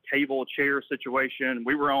kind of table chair situation.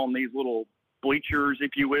 We were on these little bleachers,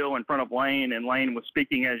 if you will, in front of Lane, and Lane was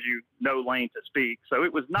speaking as you know Lane to speak. So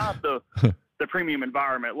it was not the premium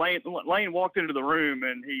environment. Lane walked into the room,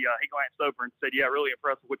 and he glanced over and said, "Yeah, really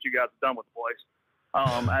impressed with what you guys have done with the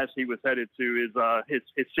place," as he was headed to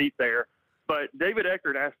his seat there. But David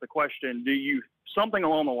Eckert asked the question, something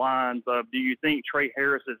along the lines of, do you think Trey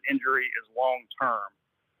Harris's injury is long-term?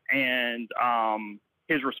 And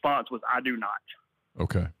his response was, I do not.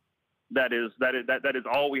 Okay. That is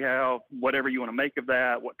all we have. Whatever you want to make of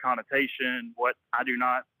that, what connotation, what I do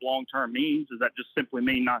not long-term means. Does that just simply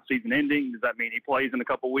mean not season ending? Does that mean he plays in a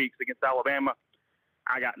couple weeks against Alabama?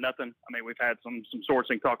 I got nothing. I mean, we've had some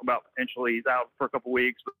sourcing talk about potentially he's out for a couple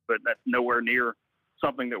weeks, but that's nowhere near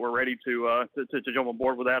something that we're ready to jump on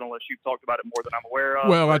board with that, unless you've talked about it more than I'm aware of.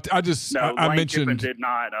 Well, but I mentioned Kiffin did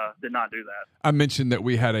not do that. I mentioned that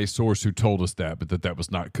we had a source who told us that, but that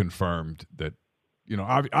was not confirmed. That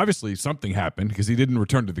obviously something happened because he didn't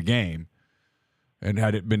return to the game, and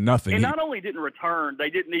had it been nothing, and not only didn't return, they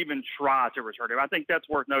didn't even try to return him. I think that's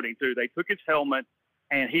worth noting too. They took his helmet,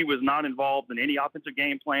 and he was not involved in any offensive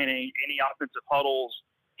game planning, any offensive huddles.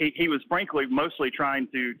 He was frankly mostly trying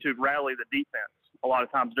to rally the defense a lot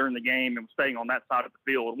of times during the game and staying on that side of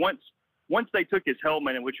the field. Once they took his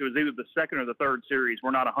helmet, in which was either the second or the third series,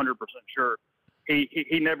 we're not 100% sure,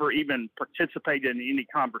 he never even participated in any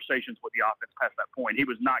conversations with the offense past that point. He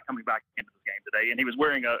was not coming back into the game today, and he was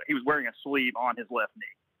wearing a sleeve on his left knee.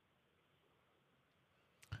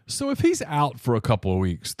 So if he's out for a couple of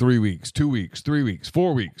weeks, 3 weeks, 2 weeks, 3 weeks,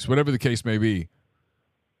 4 weeks, whatever the case may be,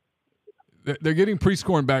 they're getting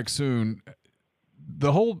Prescorn back soon.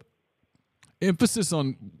 The whole emphasis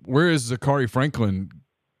on where is Zachary Franklin,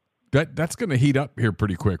 that's going to heat up here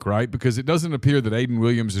pretty quick, right? Because it doesn't appear that Aiden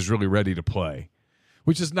Williams is really ready to play,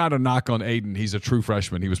 which is not a knock on Aiden. He's a true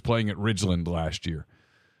freshman. He was playing at Ridgeland last year.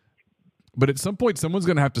 But at some point, someone's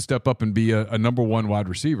going to have to step up and be a number one wide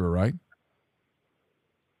receiver, right?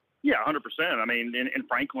 Yeah, 100%. I mean, and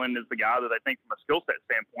Franklin is the guy that I think from a skill set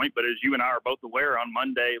standpoint, but as you and I are both aware, on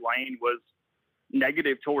Monday, Lane was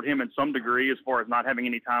negative toward him in some degree as far as not having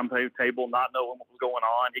any timetable, not knowing what was going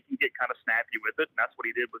on. He can get kind of snappy with it, and that's what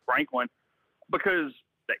he did with Franklin because,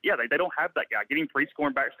 they don't have that guy. Getting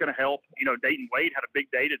Prescorn back is going to help. Dayton Wade had a big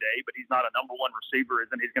day today, but he's not a number one receiver,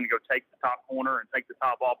 and he's going to go take the top corner and take the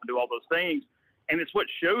top off and do all those things. And it's what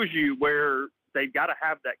shows you where they've got to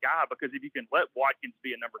have that guy, because if you can let Watkins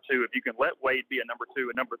be a number two, if you can let Wade be a number two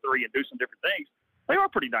and number three and do some different things, they are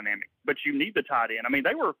pretty dynamic. But you need the tight end. I mean,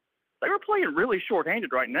 they were playing really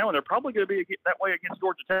shorthanded right now, and they're probably going to be that way against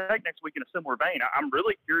Georgia Tech next week in a similar vein. I'm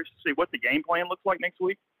really curious to see what the game plan looks like next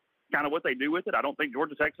week, kind of what they do with it. I don't think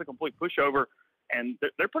Georgia Tech's a complete pushover, and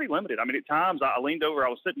they're pretty limited. I mean, at times I leaned over, I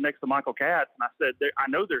was sitting next to Michael Katz, and I said, I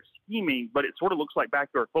know they're scheming, but it sort of looks like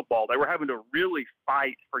backyard football. They were having to really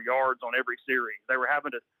fight for yards on every series. They were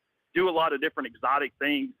having to do a lot of different exotic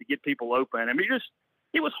things to get people open. I mean,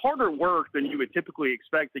 it was harder work than you would typically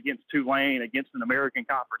expect against Tulane, against an American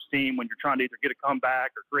Conference team when you're trying to either get a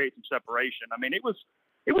comeback or create some separation. I mean, it was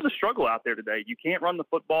a struggle out there today. You can't run the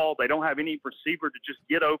football. They don't have any receiver to just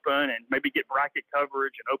get open and maybe get bracket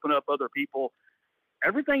coverage and open up other people.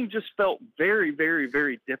 Everything just felt very, very,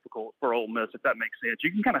 very difficult for Ole Miss, if that makes sense.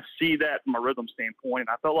 You can kind of see that from a rhythm standpoint.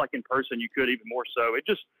 I felt like in person you could even more so.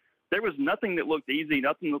 There was nothing that looked easy,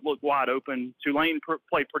 nothing that looked wide open. Tulane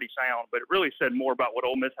played pretty sound, but it really said more about what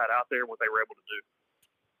Ole Miss had out there and what they were able to do.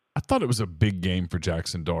 I thought it was a big game for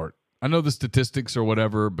Jackson Dart. I know the statistics or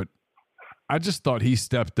whatever, but I just thought he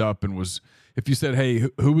stepped up and was – if you said, hey,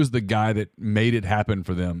 who was the guy that made it happen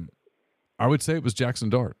for them, I would say it was Jackson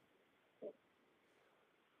Dart.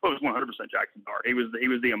 Well, was 100% Jackson Dart. He was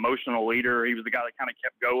the emotional leader. He was the guy that kind of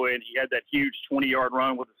kept going. He had that huge 20-yard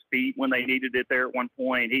run with his feet when they needed it there at one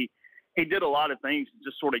point. He did a lot of things to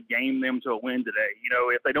just sort of game them to a win today. You know,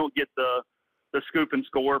 if they don't get the scoop and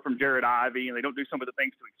score from Jared Ivey and they don't do some of the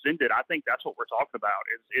things to extend it, I think that's what we're talking about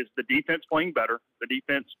is the defense playing better, the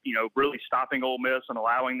defense, you know, really stopping Ole Miss and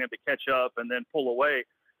allowing them to catch up and then pull away.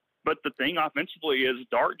 But the thing offensively is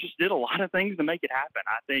Dart just did a lot of things to make it happen.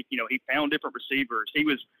 I think, you know, he found different receivers.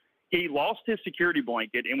 He lost his security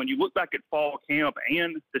blanket. And when you look back at fall camp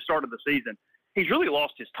and the start of the season, he's really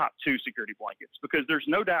lost his top two security blankets because there's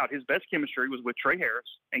no doubt his best chemistry was with Trey Harris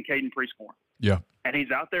and Caden Prieskorn. Yeah. And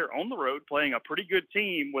he's out there on the road playing a pretty good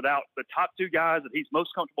team without the top two guys that he's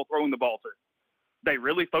most comfortable throwing the ball to. They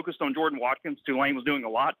really focused on Jordan Watkins. Tulane was doing a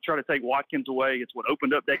lot to try to take Watkins away. It's what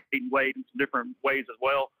opened up Dayton Wade in some different ways as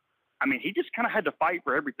well. I mean, he just kind of had to fight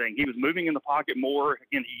for everything. He was moving in the pocket more,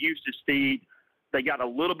 and he used his speed. They got a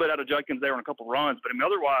little bit out of Judkins there on a couple runs, but I mean,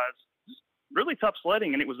 otherwise, really tough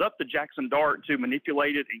sledding, and it was up to Jackson Dart to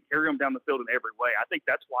manipulate it and carry him down the field in every way. I think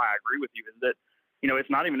that's why I agree with you, is that, you know, it's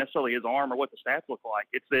not even necessarily his arm or what the stats look like.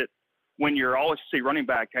 It's that when your all-SEC running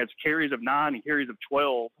back has carries of 9 and carries of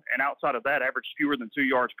 12, and outside of that, average fewer than 2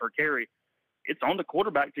 yards per carry, it's on the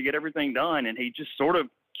quarterback to get everything done, and he just sort of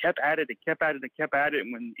kept at it and kept at it and kept at it.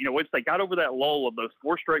 And when, you know, once they got over that lull of those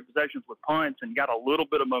 4 straight possessions with punts and got a little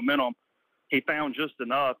bit of momentum, he found just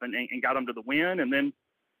enough and got them to the win. And then,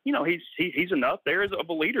 you know, he's enough there as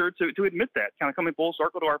a leader to admit that. Kind of coming full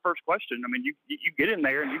circle to our first question. I mean, you get in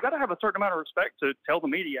there and you got to have a certain amount of respect to tell the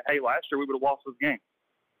media, hey, last year we would have lost this game.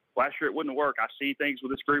 Last year it wouldn't work. I see things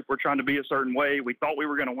with this group. We're trying to be a certain way. We thought we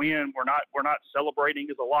were going to win. We're not celebrating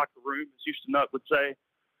as a locker room, as Houston Nutt would say.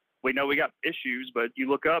 We know we got issues, but you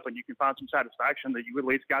look up and you can find some satisfaction that you at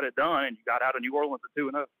least got it done and you got out of New Orleans at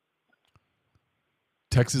 2-0.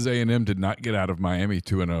 Texas A&M did not get out of Miami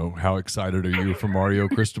 2-0. How excited are you for Mario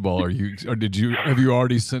Cristobal? Have you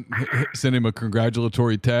already sent him a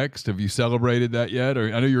congratulatory text? Have you celebrated that yet?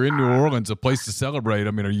 Or I know you're in New Orleans, a place to celebrate.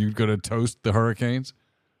 I mean, are you going to toast the Hurricanes?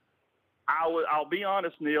 I'll be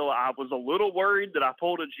honest, Neil. I was a little worried that I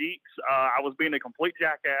pulled a Jeeks. I was being a complete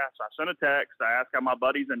jackass. I sent a text. I asked how my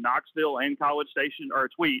buddies in Knoxville and College Station, or a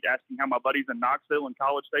tweet asking how my buddies in Knoxville and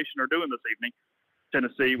College Station are doing this evening.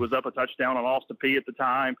 Tennessee was up a touchdown on Austin Peay at the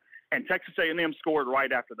time, and Texas A&M scored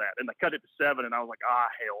right after that, and they cut it to 7. And I was like,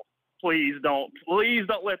 hell, please don't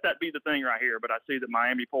let that be the thing right here. But I see that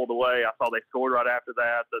Miami pulled away. I saw they scored right after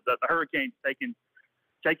that. The Hurricanes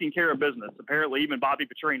taking care of business. Apparently, even Bobby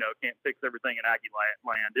Petrino can't fix everything in Aggie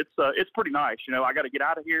land. It's pretty nice. You know, I got to get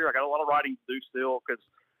out of here. I got a lot of writing to do still because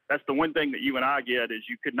that's the one thing that you and I get is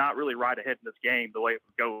you could not really ride ahead in this game the way it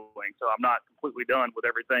was going. So I'm not completely done with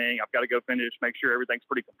everything. I've got to go finish, make sure everything's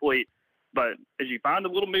pretty complete. But as you find a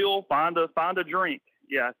little meal, find a drink.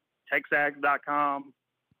 Yeah, TexAgs.com,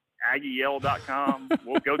 AggieYell.com.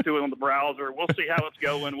 We'll go to it on the browser. We'll see how it's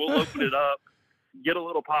going. We'll open it up. Get a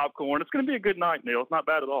little popcorn. It's going to be a good night, Neil. It's not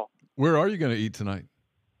bad at all. Where are you going to eat tonight?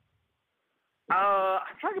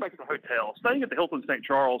 I'm trying to get back to the hotel. Staying at the Hilton St.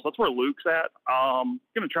 Charles. That's where Luke's at. Going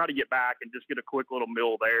to try to get back and just get a quick little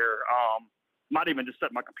meal there. Might even just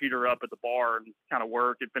set my computer up at the bar and kind of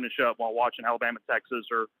work and finish up while watching Alabama, Texas,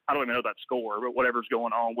 or I don't even know that score, but whatever's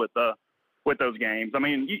going on with those games. I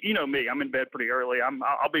mean, you know me. I'm in bed pretty early.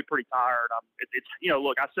 I'll be pretty tired. It's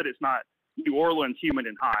look, I said it's not New Orleans humid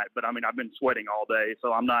and hot, but I mean, I've been sweating all day,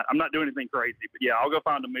 so I'm not doing anything crazy. But yeah, I'll go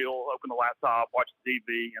find a meal, open the laptop, watch the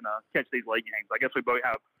TV, and catch these late games. I guess we both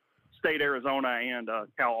have State Arizona and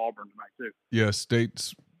Cal Auburn tonight too. Yeah,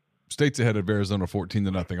 State's ahead of Arizona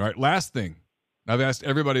 14-0. All right, last thing. I've asked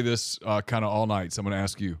everybody this kind of all night, so I'm going to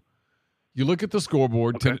ask you. You look at the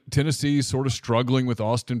scoreboard. Okay. Tennessee's sort of struggling with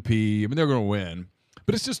Austin Peay. I mean, they're going to win,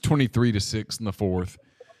 but it's just 23-6 in the fourth.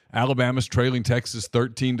 Alabama's trailing Texas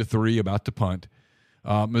 13-3, about to punt.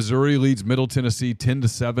 Missouri leads Middle Tennessee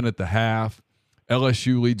 10-7 at the half.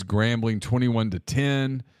 LSU leads Grambling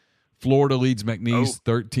 21-10. Florida leads McNeese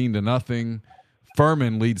 13-0.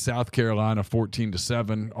 Furman leads South Carolina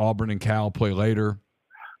 14-7. Auburn and Cal play later.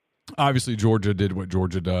 Obviously, Georgia did what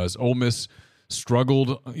Georgia does. Ole Miss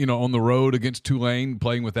struggled, on the road against Tulane,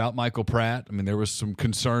 playing without Michael Pratt. I mean, there was some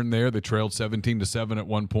concern there. They trailed 17-7 at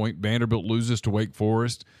one point. Vanderbilt loses to Wake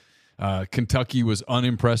Forest. Kentucky was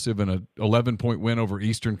unimpressive in an 11-point win over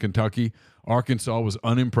Eastern Kentucky. Arkansas was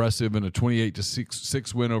unimpressive in a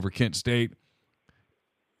 28-6 win over Kent State.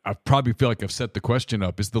 I probably feel like I've set the question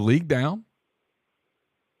up. Is the league down?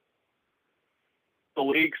 The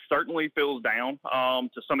league certainly feels down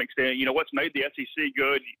to some extent. What's made the SEC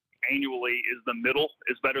good annually is the middle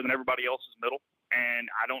is better than everybody else's middle. And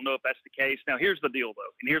I don't know if that's the case. Now, here's the deal,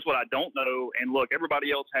 though, and here's what I don't know. And look,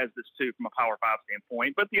 everybody else has this too from a Power 5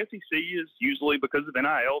 standpoint, but the SEC is usually, because of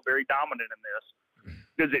NIL, very dominant in this.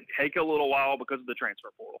 Does it take a little while because of the transfer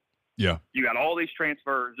portal? Yeah. You got all these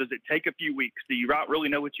transfers. Does it take a few weeks? Do you not really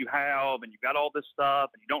know what you have, and you've got all this stuff,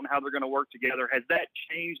 and you don't know how they're going to work together? Has that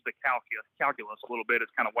changed the calculus a little bit is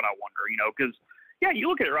kind of what I wonder, because, yeah, you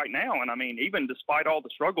look at it right now, and, I mean, even despite all the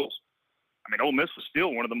struggles, I mean, Ole Miss was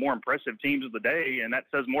still one of the more impressive teams of the day, and that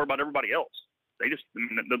says more about everybody else.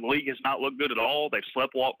 The league has not looked good at all. They've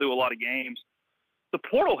sleptwalked through a lot of games. The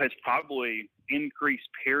portal has probably increased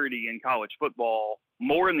parity in college football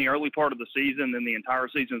more in the early part of the season than the entire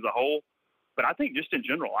season as a whole. But I think just in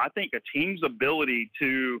general, I think a team's ability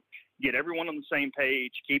to get everyone on the same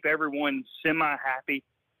page, keep everyone semi-happy.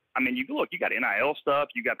 I mean, you got NIL stuff.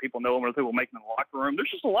 You got people knowing what people making in the locker room. There's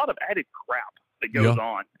just a lot of added crap that goes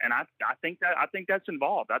on. And I think that's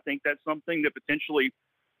involved. I think that's something that potentially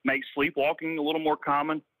makes sleepwalking a little more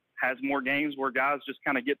common, has more games where guys just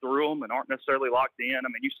kind of get through them and aren't necessarily locked in. I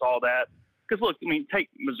mean, you saw that. Because, look, I mean, take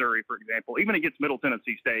Missouri, for example. Even against Middle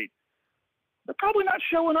Tennessee State, they're probably not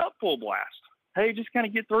showing up full blast. Hey, just kind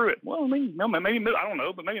of get through it. Well, I mean, no, maybe I don't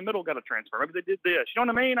know, but maybe Middle got a transfer. Maybe they did this. You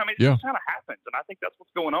know what I mean? I mean, it just kind of happens, and I think that's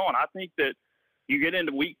what's going on. I think that you get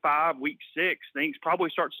into week 5, week 6, things probably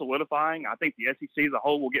start solidifying. I think the SEC as a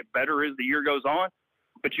whole will get better as the year goes on,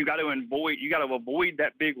 but you got to avoid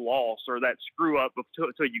that big loss or that screw up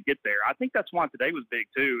until you get there. I think that's why today was big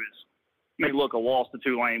too. I mean, look, a loss to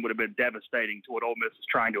Tulane would have been devastating to what Ole Miss is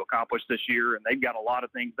trying to accomplish this year, and they've got a lot of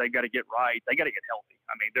things they've got to get right. They got to get healthy.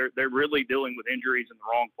 I mean, they're really dealing with injuries in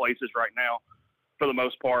the wrong places right now, for the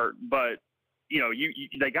most part. But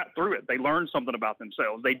they got through it. They learned something about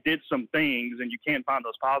themselves. They did some things, and you can find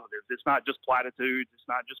those positives. It's not just platitudes. It's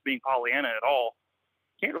not just being Pollyanna at all.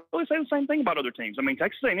 Can't really say the same thing about other teams. I mean,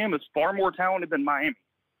 Texas A&M is far more talented than Miami.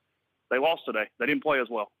 They lost today. They didn't play as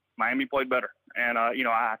well. Miami played better. And,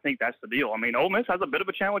 I think that's the deal. I mean, Ole Miss has a bit of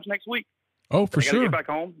a challenge next week. Oh, for sure. They got to get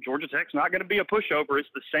back home. Georgia Tech's not going to be a pushover. It's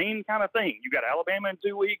the same kind of thing. You got Alabama in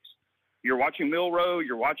 2 weeks. You're watching Milroe.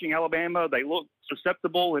 You're watching Alabama. They look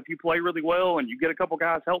susceptible if you play really well and you get a couple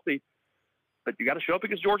guys healthy. But you got to show up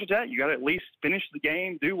against Georgia Tech. You got to at least finish the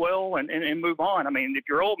game, do well, and move on. I mean, if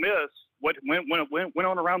you're Ole Miss, what went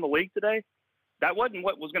on around the league today, that wasn't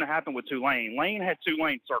what was going to happen with Tulane. Lane had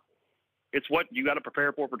Tulane circled. It's what you got to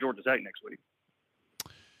prepare for Georgia Tech next week.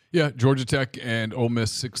 Yeah, Georgia Tech and Ole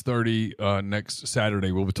Miss 6:30 next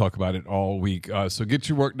Saturday. We'll be talking about it all week. So get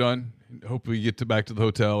your work done. Hopefully you get back to the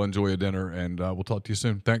hotel, enjoy a dinner, and we'll talk to you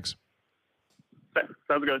soon. Thanks.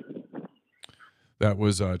 Sounds good. That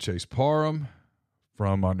was Chase Parham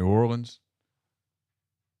from New Orleans.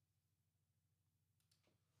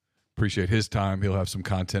 Appreciate his time. He'll have some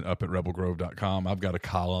content up at rebelgrove.com. I've got a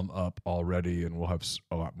column up already, and we'll have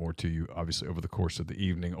a lot more to you, obviously, over the course of the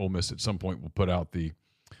evening. Ole Miss at some point will put out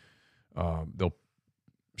they'll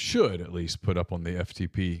should at least put up on the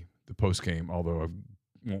FTP the postgame, although I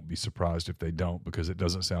won't be surprised if they don't, because it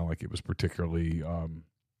doesn't sound like it was particularly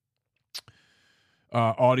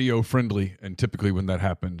audio friendly, and typically when that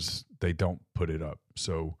happens, they don't put it up.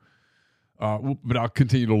 So, but I'll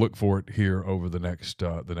continue to look for it here over the next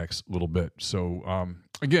little bit. So,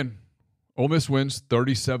 again, Ole Miss wins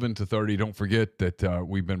 37-30. Don't forget that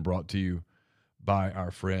we've been brought to you by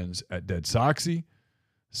our friends at DeadSoxy.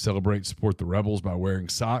 Celebrate, support the Rebels by wearing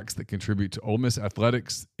socks that contribute to Ole Miss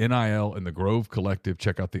athletics, NIL, and the Grove Collective.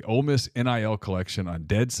 Check out the Ole Miss NIL collection on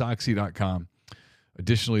DeadSoxy.com.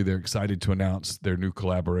 Additionally, they're excited to announce their new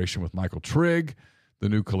collaboration with Michael Trigg. The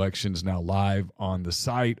new collection is now live on the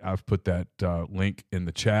site. I've put that link in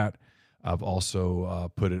the chat. I've also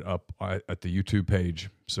put it up at the YouTube page,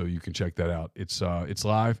 so you can check that out. It's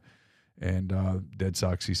live, and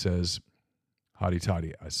DeadSoxy says, hotty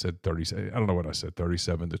toddy. I said 30. I don't know what I said.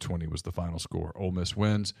 37-20 was the final score. Ole Miss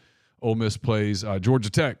wins. Ole Miss plays Georgia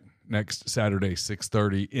Tech next Saturday,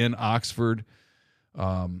 6:30 in Oxford.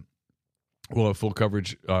 We'll have full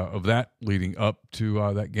coverage of that leading up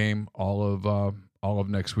to that game all of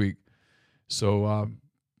next week. So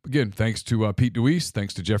again, thanks to Pete DeWeese,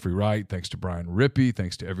 thanks to Jeffrey Wright, thanks to Brian Rippey,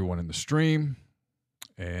 thanks to everyone in the stream.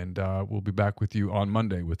 And we'll be back with you on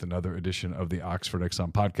Monday with another edition of the Oxford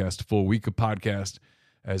Exxon Podcast, full week of podcast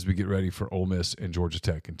as we get ready for Ole Miss and Georgia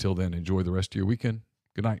Tech. Until then, enjoy the rest of your weekend.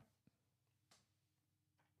 Good night.